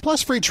expert guides,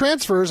 plus free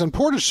transfers and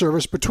portage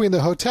service between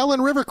the hotel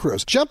and river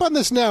cruise. Jump on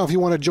this now if you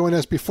want to join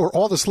us before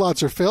all the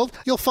slots are filled.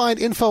 You'll find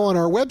info on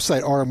our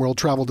website,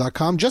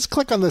 rmworldtravel.com. Just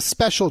click on the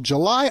special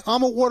July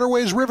AMA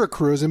Waterways River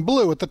Cruise in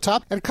blue at the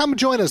top and come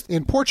join us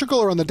in Portugal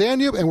or on the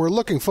Danube, and we're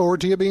looking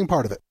forward to you being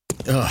part of it.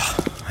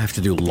 Ugh, I have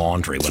to do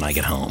laundry when I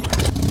get home.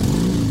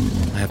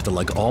 I have to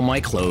lug all my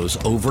clothes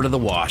over to the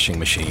washing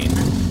machine.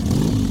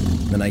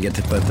 Then I get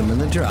to put them in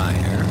the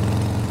dryer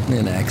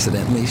and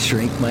accidentally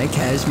shrink my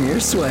cashmere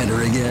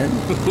sweater again.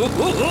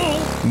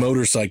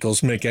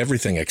 Motorcycles make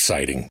everything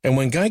exciting. And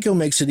when Geico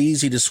makes it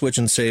easy to switch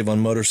and save on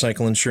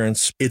motorcycle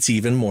insurance, it's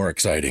even more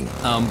exciting.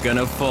 I'm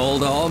gonna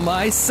fold all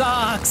my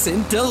socks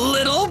into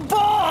little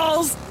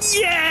balls!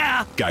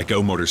 Yeah!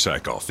 Geico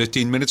Motorcycle.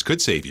 15 minutes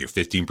could save you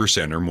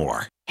 15% or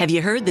more. Have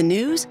you heard the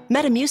news?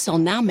 Metamucil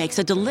now makes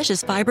a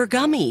delicious fiber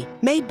gummy.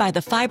 Made by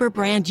the fiber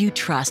brand you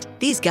trust,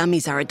 these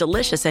gummies are a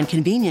delicious and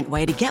convenient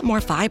way to get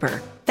more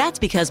fiber. That's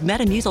because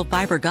Metamucil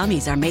fiber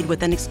gummies are made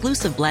with an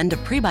exclusive blend of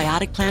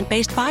prebiotic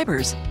plant-based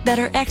fibers that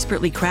are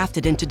expertly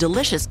crafted into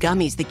delicious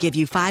gummies that give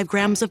you 5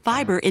 grams of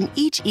fiber in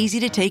each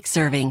easy-to-take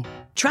serving.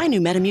 Try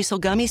new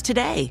Metamucil gummies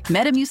today.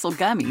 Metamucil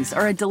gummies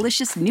are a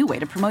delicious new way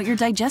to promote your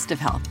digestive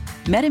health.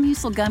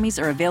 Metamucil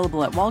gummies are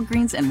available at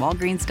Walgreens and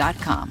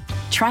Walgreens.com.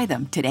 Try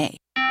them today.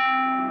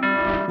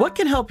 What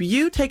can help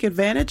you take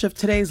advantage of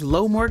today's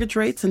low mortgage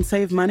rates and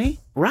save money?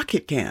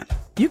 Rocket can.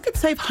 You could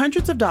save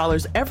hundreds of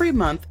dollars every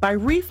month by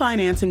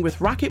refinancing with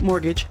Rocket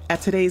Mortgage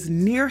at today's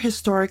near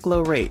historic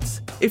low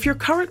rates. If your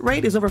current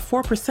rate is over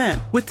 4%,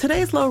 with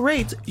today's low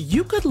rates,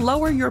 you could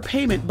lower your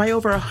payment by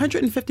over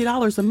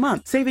 $150 a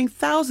month, saving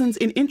thousands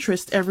in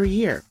interest every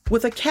year.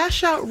 With a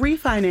cash-out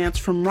refinance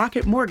from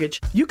Rocket Mortgage,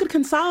 you could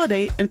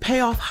consolidate and pay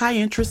off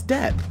high-interest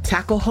debt,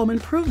 tackle home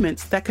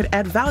improvements that could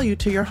add value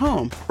to your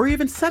home, or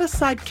even set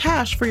aside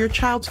cash for your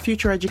child's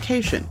future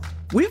education.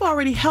 We've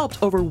already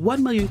helped over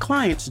 1 million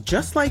clients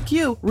just like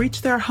you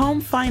reach their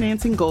home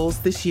financing goals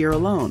this year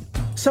alone.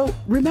 So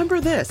remember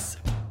this.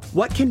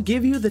 What can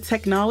give you the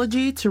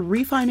technology to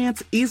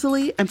refinance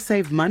easily and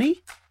save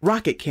money?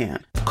 Rocket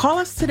can. Call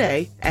us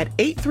today at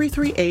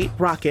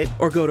 8338-ROCKET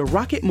or go to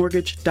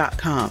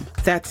rocketmortgage.com.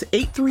 That's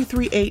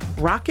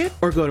 8338-ROCKET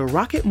or go to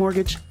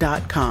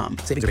rocketmortgage.com.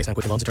 Savings are based on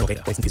quick loans, internal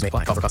data. Points and fees may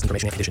apply. Call for cost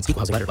information and conditions.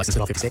 Equal housing lender. Licensed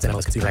in all 50 states.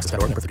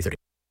 NMLS-ConsumerAccess.org. Number 3030.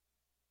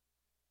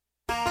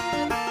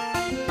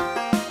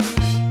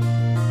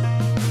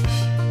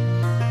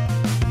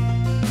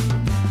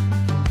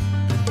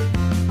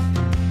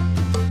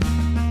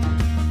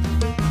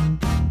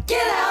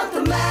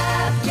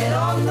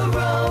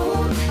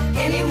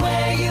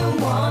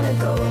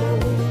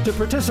 To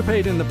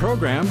participate in the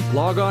program,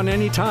 log on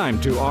anytime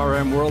to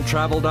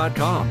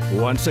rmworldtravel.com.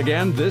 Once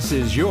again, this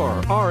is your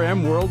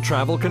RM World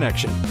Travel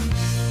Connection.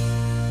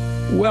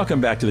 Welcome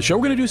back to the show.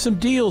 We're going to do some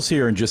deals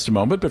here in just a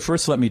moment, but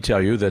first let me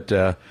tell you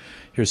that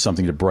here's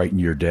something to brighten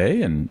your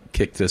day and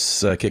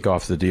kick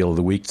off the Deal of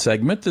the Week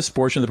segment. This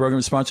portion of the program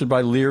is sponsored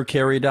by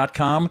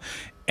LearCarry.com,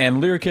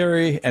 and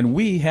LearCarry and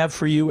we have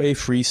for you a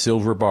free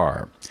silver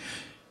bar.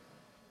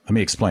 Let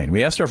me explain.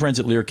 We asked our friends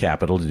at Lear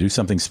Capital to do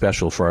something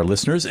special for our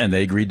listeners, and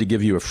they agreed to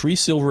give you a free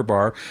silver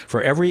bar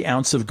for every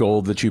ounce of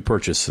gold that you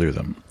purchase through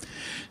them.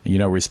 You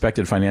know,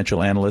 respected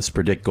financial analysts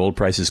predict gold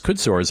prices could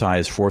soar as high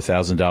as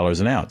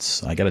 $4,000 an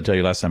ounce. I got to tell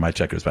you, last time I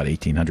checked, it was about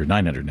 $1,800,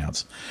 $900 an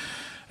ounce.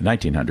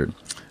 $1,900.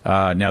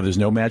 Now, there's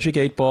no magic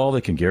 8 ball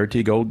that can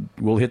guarantee gold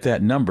will hit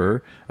that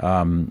number.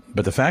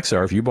 But the facts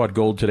are, if you bought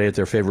gold today at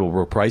their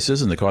favorable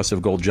prices and the cost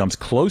of gold jumps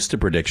close to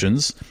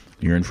predictions,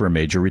 you're in for a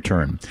major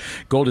return.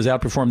 Gold has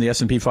outperformed the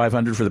S&P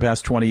 500 for the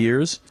past 20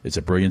 years. It's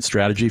a brilliant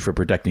strategy for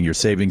protecting your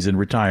savings in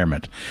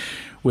retirement.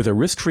 With a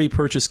risk-free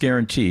purchase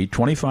guarantee,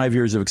 25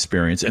 years of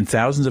experience, and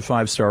thousands of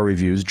 5-star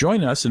reviews,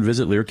 join us and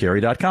visit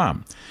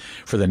LearCarey.com.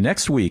 For the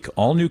next week,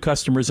 all new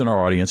customers in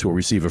our audience will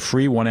receive a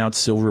free 1-ounce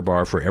silver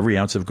bar for every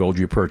ounce of gold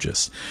you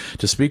purchase.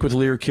 To speak with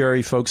Lear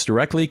Carey folks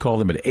directly, call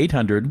them at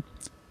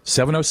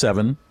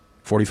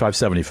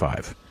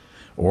 800-707-4575.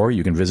 Or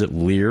you can visit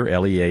Lear,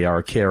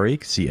 L-E-A-R, Carey,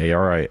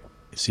 C-A-R-E-Y,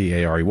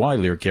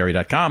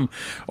 LearCarey.com.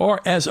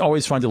 Or, as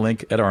always, find a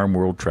link at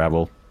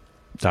armworldtravel.com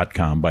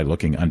by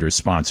looking under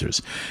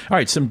sponsors. All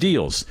right, some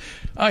deals.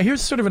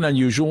 Here's sort of an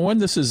unusual one.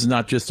 This is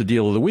not just a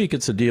deal of the week.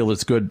 It's a deal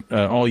that's good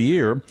all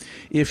year.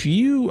 If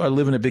you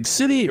live in a big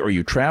city or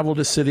you travel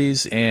to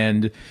cities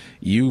and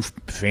you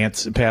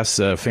pass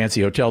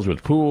fancy hotels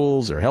with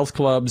pools or health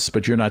clubs,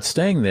 but you're not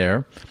staying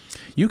there,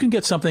 you can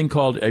get something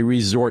called a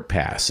Resort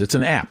Pass. It's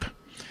an app.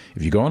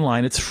 If you go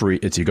online, it's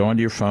free. You go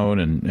onto your phone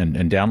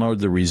and download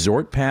the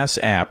Resort Pass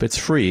app. It's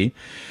free.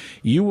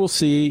 You will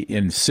see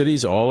in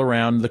cities all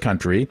around the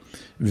country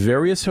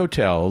various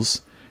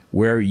hotels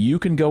where you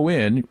can go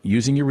in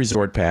using your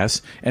Resort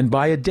Pass and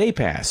buy a day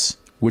pass,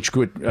 which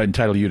could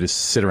entitle you to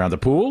sit around the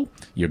pool.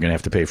 You're going to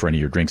have to pay for any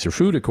of your drinks or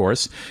food, of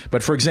course.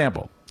 But for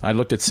example, I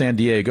looked at San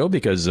Diego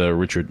because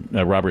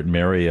Robert and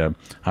Mary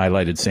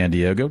highlighted San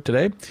Diego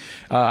today.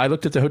 I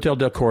looked at the Hotel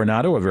Del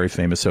Coronado, a very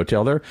famous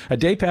hotel there. A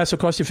day pass will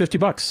cost you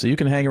 $50, so you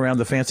can hang around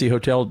the fancy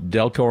Hotel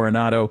Del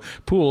Coronado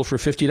pool for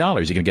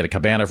 $50. You can get a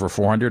cabana for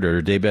 $400 or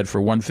a day bed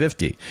for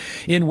 $150.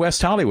 In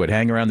West Hollywood,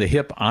 hang around the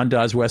hip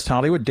Andaz West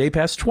Hollywood, day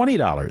pass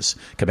 $20.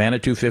 Cabana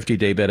 $250,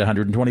 day bed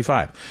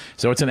 $125.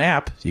 So it's an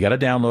app. You got to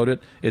download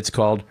it. It's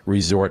called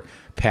Resort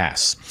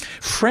Pass.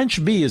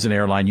 French Bee is an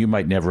airline you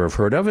might never have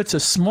heard of. It's a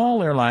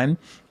small airline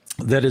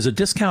that is a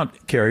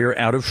discount carrier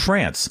out of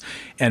France.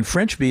 And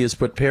French Bee has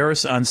put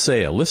Paris on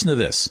sale. Listen to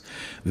this.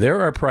 There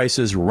are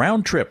prices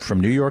round trip from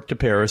New York to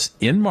Paris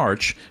in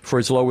March for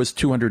as low as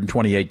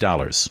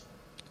 $228.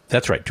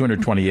 That's right,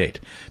 $228.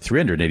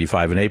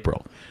 $385 in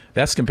April.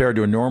 That's compared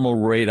to a normal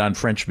rate on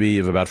French Bee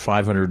of about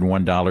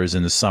 $501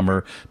 in the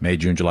summer, May,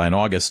 June, July, and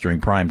August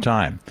during prime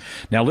time.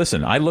 Now,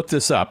 listen, I looked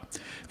this up.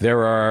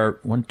 There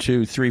are 4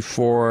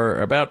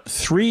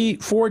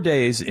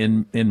 days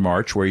in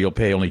March where you'll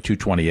pay only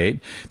 $228.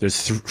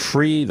 There's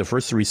free. The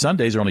first 3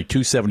 Sundays are only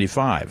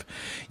 $275.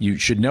 You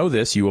should know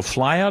this. You will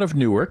fly out of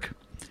Newark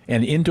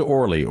and into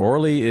Orly.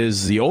 Orly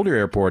is the older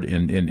airport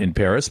in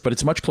Paris, but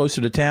it's much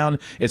closer to town.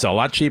 It's a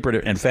lot cheaper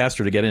and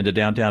faster to get into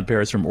downtown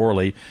Paris from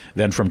Orly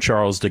than from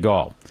Charles de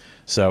Gaulle.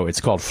 So it's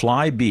called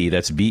Fly Bee.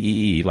 That's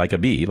B-E-E, like a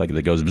bee, like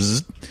it goes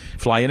bzzz.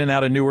 Fly in and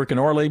out of Newark and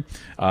Orly.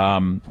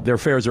 Their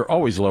fares are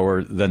always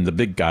lower than the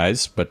big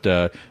guys, but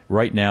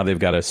right now they've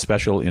got a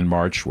special in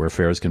March where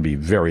fares can be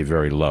very,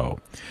 very low.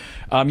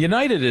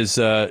 United is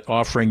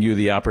offering you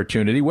the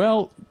opportunity,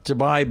 to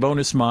buy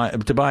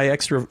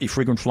extra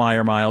frequent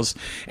flyer miles,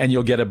 and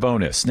you'll get a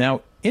bonus.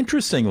 Now,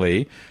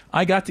 interestingly,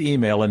 I got the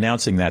email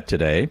announcing that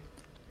today.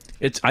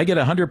 I get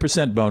a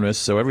 100% bonus,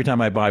 so every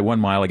time I buy 1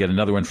 mile, I get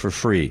another one for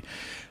free.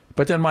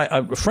 But then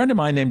a friend of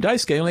mine named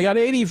Daisuke only got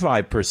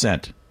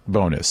 85%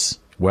 bonus.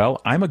 Well,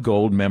 I'm a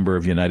gold member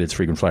of United's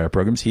frequent flyer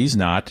programs. He's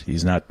not.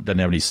 Doesn't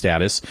have any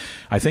status.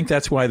 I think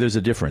that's why there's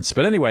a difference.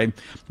 But anyway,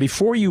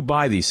 before you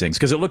buy these things,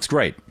 because it looks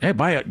great, hey,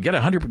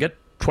 get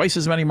twice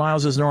as many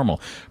miles as normal.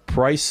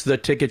 Price the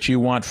ticket you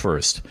want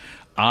first.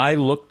 I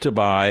looked to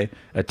buy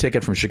a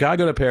ticket from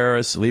Chicago to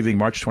Paris, leaving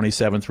March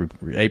 27th through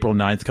April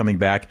 9th, coming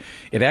back.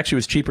 It actually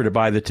was cheaper to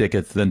buy the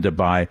ticket than to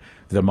buy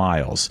the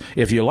miles.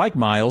 If you like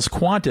miles,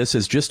 Qantas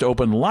has just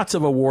opened lots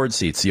of award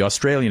seats, the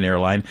Australian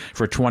airline,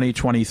 for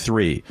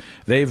 2023.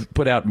 They've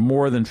put out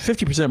more than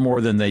 50% more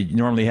than they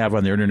normally have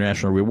on their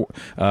international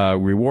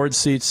reward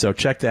seats, so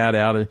check that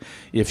out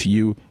if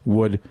you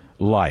would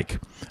like.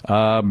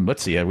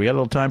 Let's see. We got a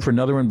little time for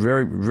another one.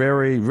 Very,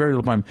 very, very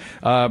little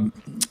time.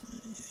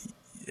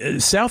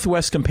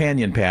 Southwest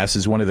Companion Pass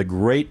is one of the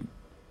great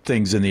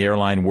things in the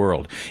airline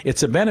world.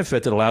 It's a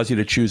benefit that allows you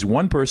to choose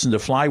one person to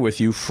fly with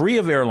you free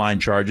of airline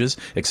charges,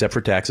 except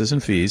for taxes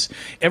and fees,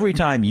 every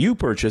time you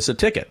purchase a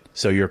ticket,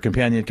 so your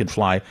companion can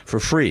fly for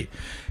free.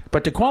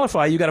 But to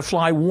qualify, you got to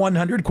fly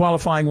 100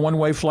 qualifying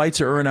one-way flights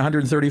or earn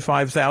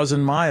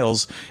 135,000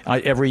 miles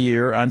every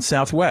year on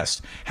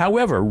Southwest.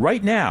 However,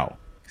 right now,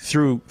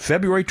 through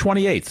February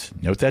 28th,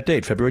 note that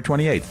date, February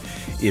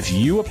 28th, if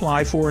you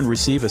apply for and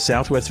receive a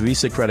Southwest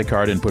Visa credit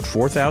card and put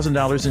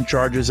 $4,000 in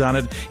charges on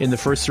it in the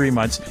first 3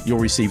 months, you'll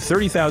receive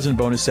 30,000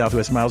 bonus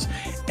Southwest miles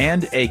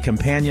and a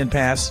companion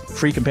pass,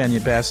 free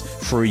companion pass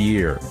for a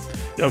year.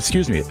 Oh,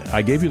 excuse me,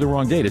 I gave you the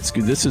wrong date.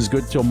 This is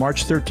good till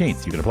March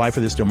 13th. You can apply for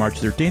this till March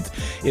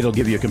 13th. It'll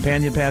give you a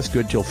companion pass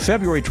good till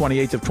February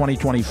 28th of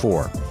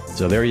 2024.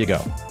 So there you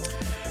go.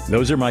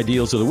 Those are my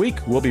deals of the week.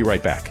 We'll be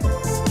right back.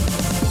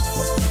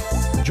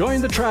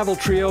 Join the Travel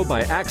Trio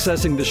by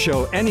accessing the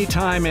show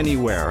anytime,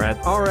 anywhere at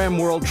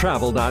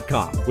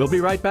rmworldtravel.com. We'll be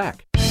right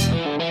back.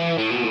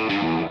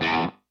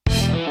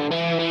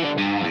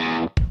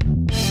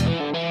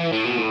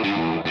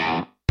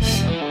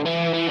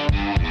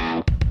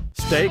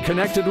 Stay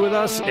connected with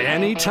us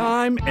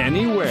anytime,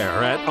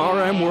 anywhere at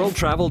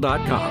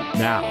rmworldtravel.com.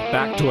 Now,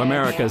 back to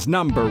America's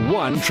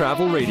 #1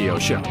 travel radio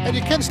show. And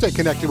you can stay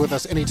connected with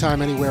us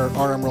anytime, anywhere at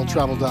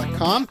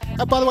rmworldtravel.com.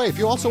 By the way, if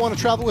you also want to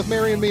travel with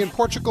Mary and me in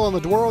Portugal on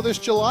the Douro this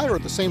July, or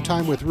at the same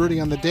time with Rudy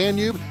on the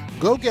Danube,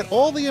 go get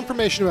all the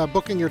information about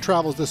booking your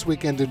travels this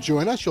weekend to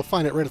join us. You'll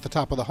find it right at the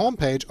top of the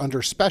homepage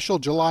under Special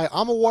July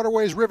AMA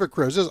Waterways River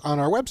Cruises on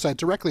our website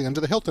directly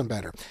under the Hilton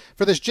banner.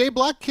 For this J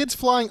Block, kids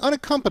flying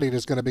unaccompanied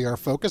is going to be our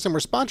focus, and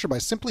we're sponsored by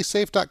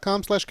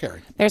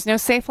SimplySafe.com/carry. There's no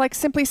safe like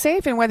Simply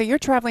Safe, and whether you're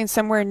traveling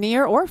somewhere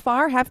near or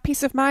far, have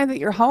peace of mind that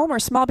your home or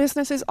small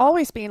business is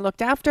always being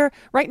looked after.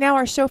 Right now,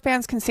 our show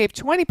fans can save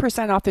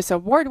 20% off this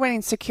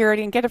award-winning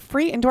security and get a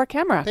free indoor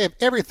camera. They have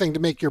everything to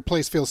make your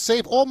place feel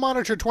safe, all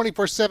monitored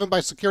 24/7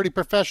 by security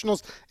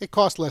professionals. It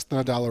costs less than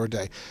 $1 a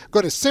day.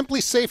 Go to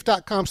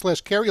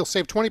SimplySafe.com/carry. You'll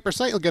save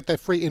 20%. You'll get that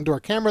free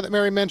indoor camera that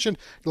Mary mentioned.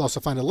 You'll also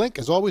find a link,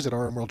 as always, at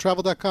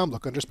rmworldtravel.com.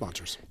 Look under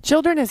sponsors.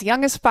 Children as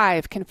young as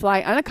 5 can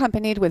fly unaccompanied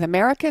with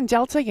American,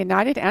 Delta,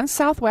 United, and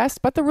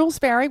Southwest, but the rules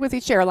vary with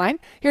each airline.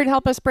 Here to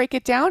help us break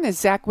it down is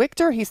Zach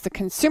Wichter. He's the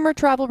consumer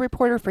travel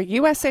reporter for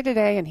USA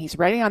Today, and he's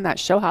ready on that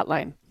show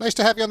hotline. Nice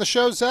to have you on the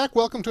show, Zach.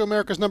 Welcome to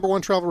America's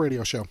 #1 travel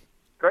radio show.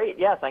 Great.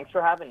 Yeah, thanks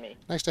for having me.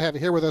 Nice to have you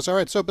here with us. All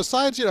right, so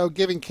besides,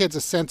 giving kids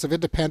a sense of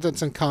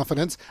independence and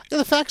confidence,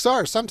 the facts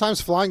are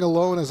sometimes flying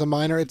alone as a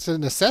minor, it's a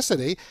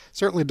necessity.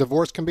 Certainly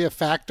divorce can be a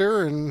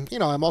factor, and,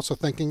 I'm also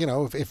thinking,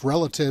 if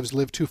relatives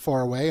live too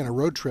far away and a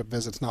road trip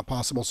visit's not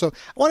possible. So I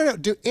want to know,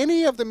 do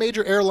any of the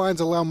major airlines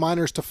allow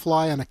minors to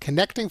fly on a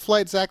connecting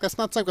flight, Zach? That's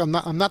not something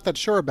I'm not that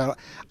sure about.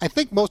 I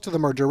think most of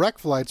them are direct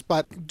flights,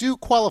 but do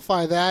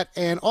qualify that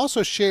and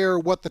also share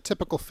what the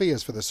typical fee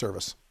is for this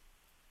service.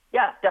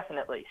 Yeah,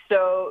 definitely.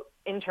 So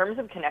in terms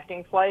of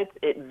connecting flights,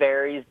 it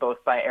varies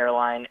both by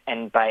airline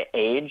and by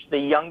age. The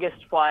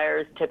youngest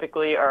flyers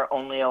typically are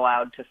only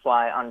allowed to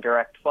fly on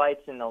direct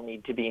flights, and they'll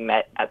need to be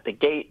met at the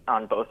gate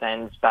on both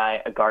ends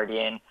by a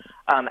guardian.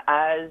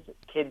 As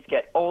kids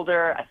get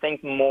older, I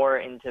think more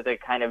into the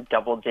kind of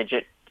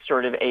double-digit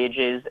sort of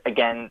ages,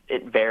 again,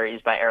 it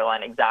varies by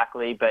airline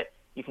exactly, but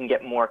you can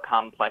get more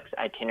complex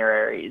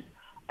itineraries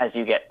as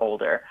you get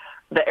older.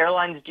 The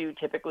airlines do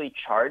typically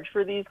charge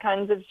for these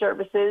kinds of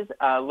services.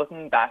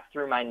 Looking back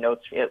through my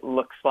notes, it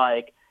looks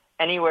like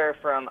anywhere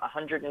from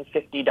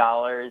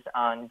 $150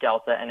 on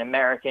Delta and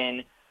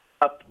American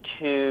up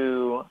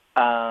to,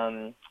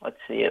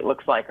 it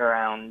looks like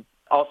around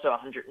also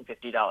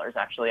 $150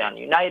 actually on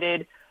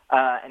United,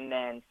 and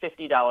then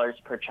 $50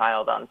 per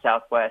child on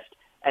Southwest.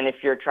 And if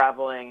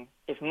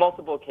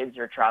multiple kids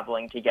are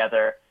traveling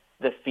together,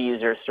 the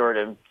fees are sort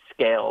of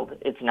scaled.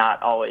 It's not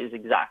always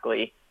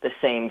exactly the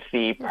same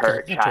fee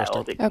per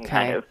child. It can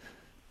kind of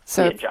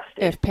so be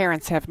adjusted. If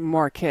parents have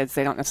more kids,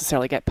 they don't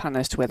necessarily get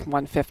punished with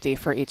 $150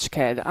 for each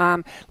kid.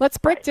 Let's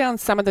break down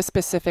some of the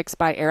specifics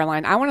by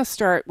airline. I want to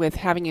start with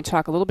having you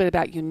talk a little bit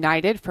about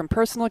United. From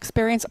personal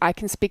experience, I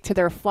can speak to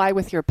their Fly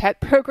With Your Pet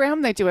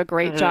program. They do a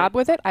great job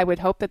with it. I would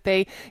hope that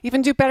they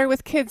even do better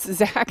with kids,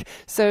 Zach.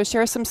 So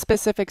share some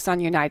specifics on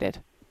United.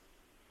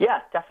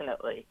 Yeah,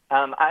 definitely.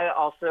 I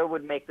also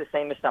would make the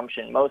same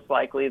assumption. Most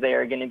likely they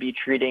are going to be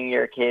treating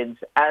your kids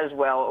as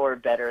well or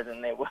better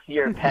than they would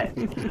your pets.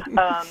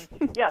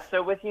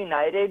 So with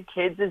United,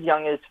 kids as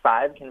young as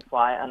 5 can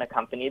fly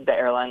unaccompanied. The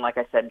airline, like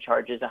I said,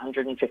 charges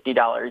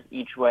 $150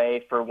 each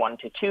way for 1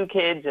 to 2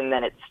 kids, and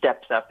then it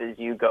steps up as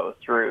you go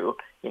through.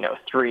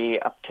 3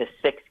 up to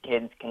 6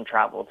 kids can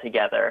travel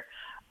together.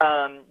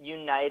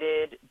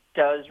 United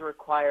does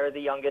require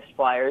the youngest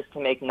flyers to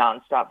make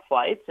nonstop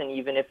flights, and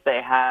even if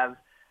they have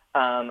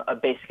a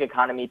basic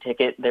economy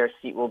ticket, their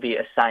seat will be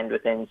assigned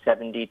within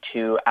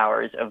 72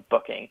 hours of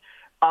booking.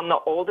 On the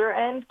older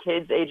end,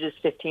 kids ages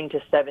 15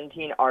 to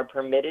 17 are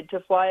permitted to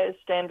fly as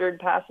standard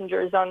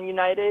passengers on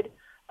United,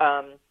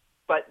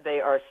 but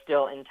they are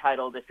still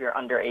entitled, if you're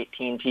under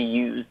 18, to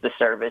use the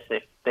service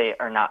if they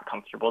are not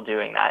comfortable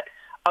doing that.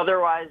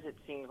 Otherwise, it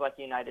seems like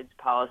United's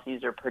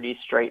policies are pretty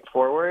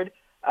straightforward.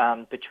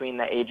 Between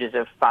the ages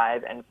of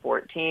 5 and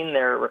 14,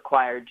 they're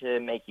required to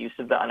make use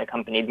of the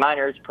unaccompanied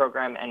minors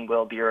program and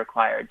will be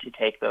required to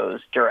take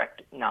those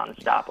direct,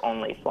 nonstop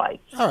only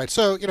flights. All right.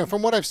 So,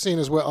 from what I've seen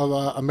as well,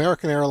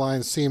 American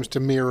Airlines seems to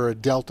mirror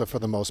Delta for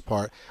the most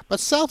part. But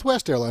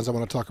Southwest Airlines, I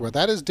want to talk about,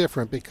 that is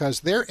different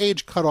because their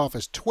age cutoff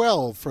is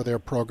 12 for their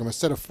program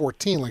instead of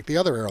 14 like the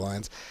other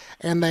airlines.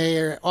 And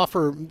they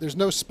offer, there's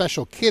no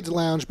special kids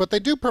lounge, but they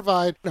do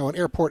provide, an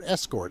airport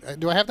escort.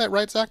 Do I have that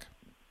right, Zach?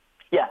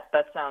 Yeah,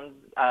 that sounds,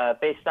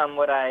 based on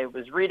what I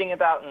was reading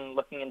about and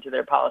looking into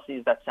their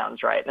policies, that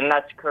sounds right. And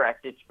that's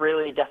correct. It's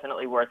really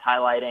definitely worth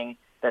highlighting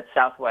that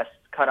Southwest's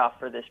cutoff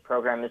for this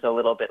program is a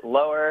little bit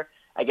lower.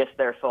 I guess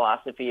their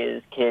philosophy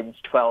is kids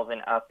 12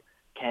 and up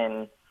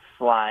can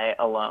fly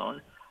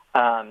alone,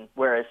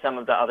 whereas some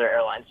of the other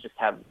airlines just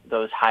have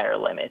those higher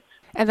limits.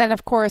 And then,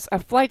 of course, a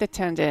flight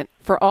attendant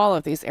for all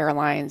of these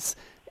airlines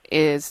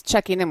is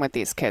checking in with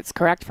these kids,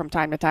 correct, from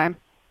time to time?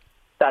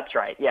 That's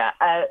right, yeah.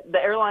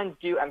 The airlines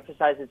do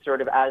emphasize it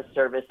sort of as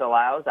service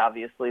allows.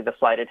 Obviously, the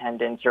flight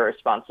attendants are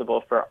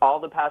responsible for all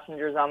the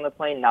passengers on the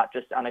plane, not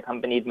just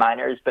unaccompanied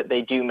minors, but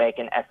they do make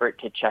an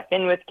effort to check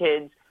in with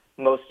kids.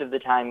 Most of the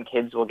time,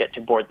 kids will get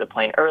to board the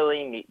plane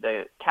early, meet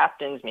the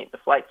captains, meet the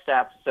flight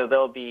staff, so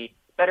they'll be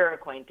better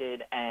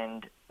acquainted,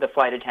 and the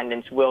flight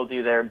attendants will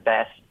do their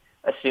best,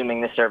 assuming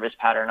the service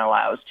pattern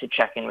allows, to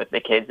check in with the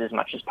kids as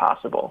much as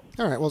possible.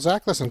 All right. Well,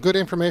 Zach, listen, good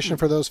information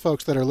for those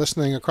folks that are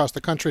listening across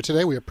the country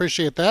today. We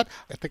appreciate that.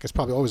 I think it's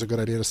probably always a good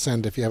idea to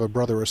send, if you have a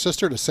brother or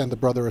sister, to send a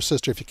brother or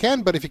sister if you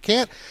can. But if you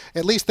can't,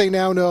 at least they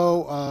now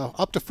know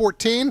up to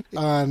 14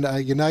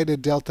 on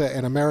United, Delta,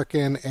 and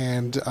American,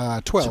 and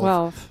 12.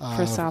 12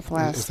 for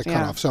Southwest. Is the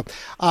cutoff. So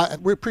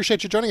we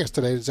appreciate you joining us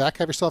today. Zach,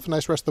 have yourself a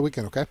nice rest of the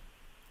weekend, okay?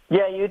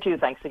 Yeah, you too.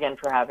 Thanks again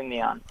for having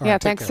me on. All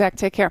right, thanks, Zach.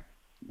 Take care.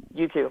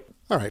 You too.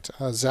 All right,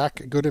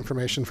 Zach, good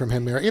information from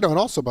him there. And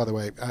also, by the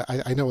way,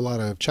 I know a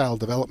lot of child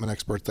development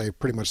experts, they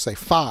pretty much say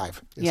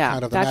 5 is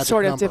kind of the magic number. That's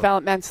sort of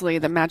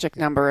developmentally the magic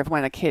number of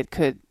when a kid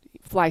could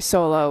fly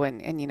solo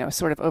and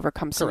sort of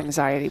overcome some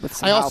anxiety with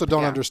some I also help.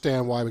 don't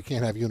understand why we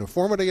can't have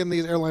uniformity in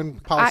these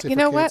airline policies. You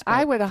know what?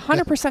 I would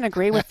 100%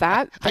 agree with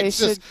that. They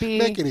should be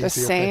the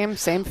same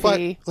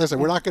fee. But listen,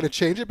 we're not going to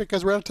change it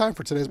because we're out of time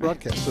for today's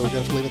broadcast, so we're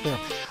going to leave it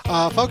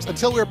there. Folks,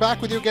 until we're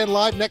back with you again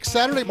live next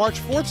Saturday, March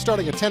 4th,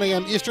 starting at 10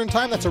 a.m. Eastern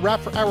Time. That's a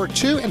wrap for Hour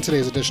 2 in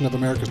today's edition of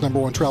America's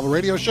 #1 Travel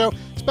Radio Show.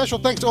 Special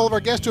thanks to all of our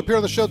guests who appear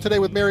on the show today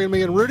with Mary and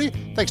me and Rudy.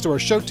 Thanks to our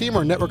show team,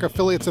 our network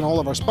affiliates, and all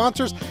of our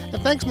sponsors.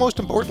 And thanks most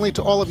importantly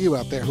to all of you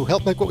out there who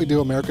help make what we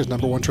do America's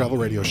 #1 Travel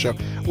Radio Show.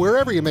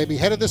 Wherever you may be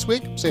headed this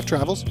week, safe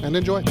travels and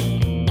enjoy.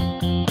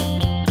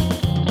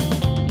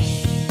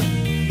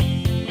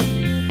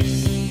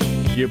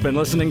 You've been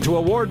listening to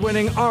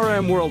award-winning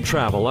RM World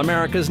Travel,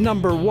 America's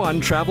 #1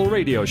 travel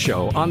radio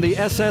show on the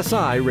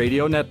SSI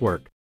Radio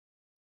Network.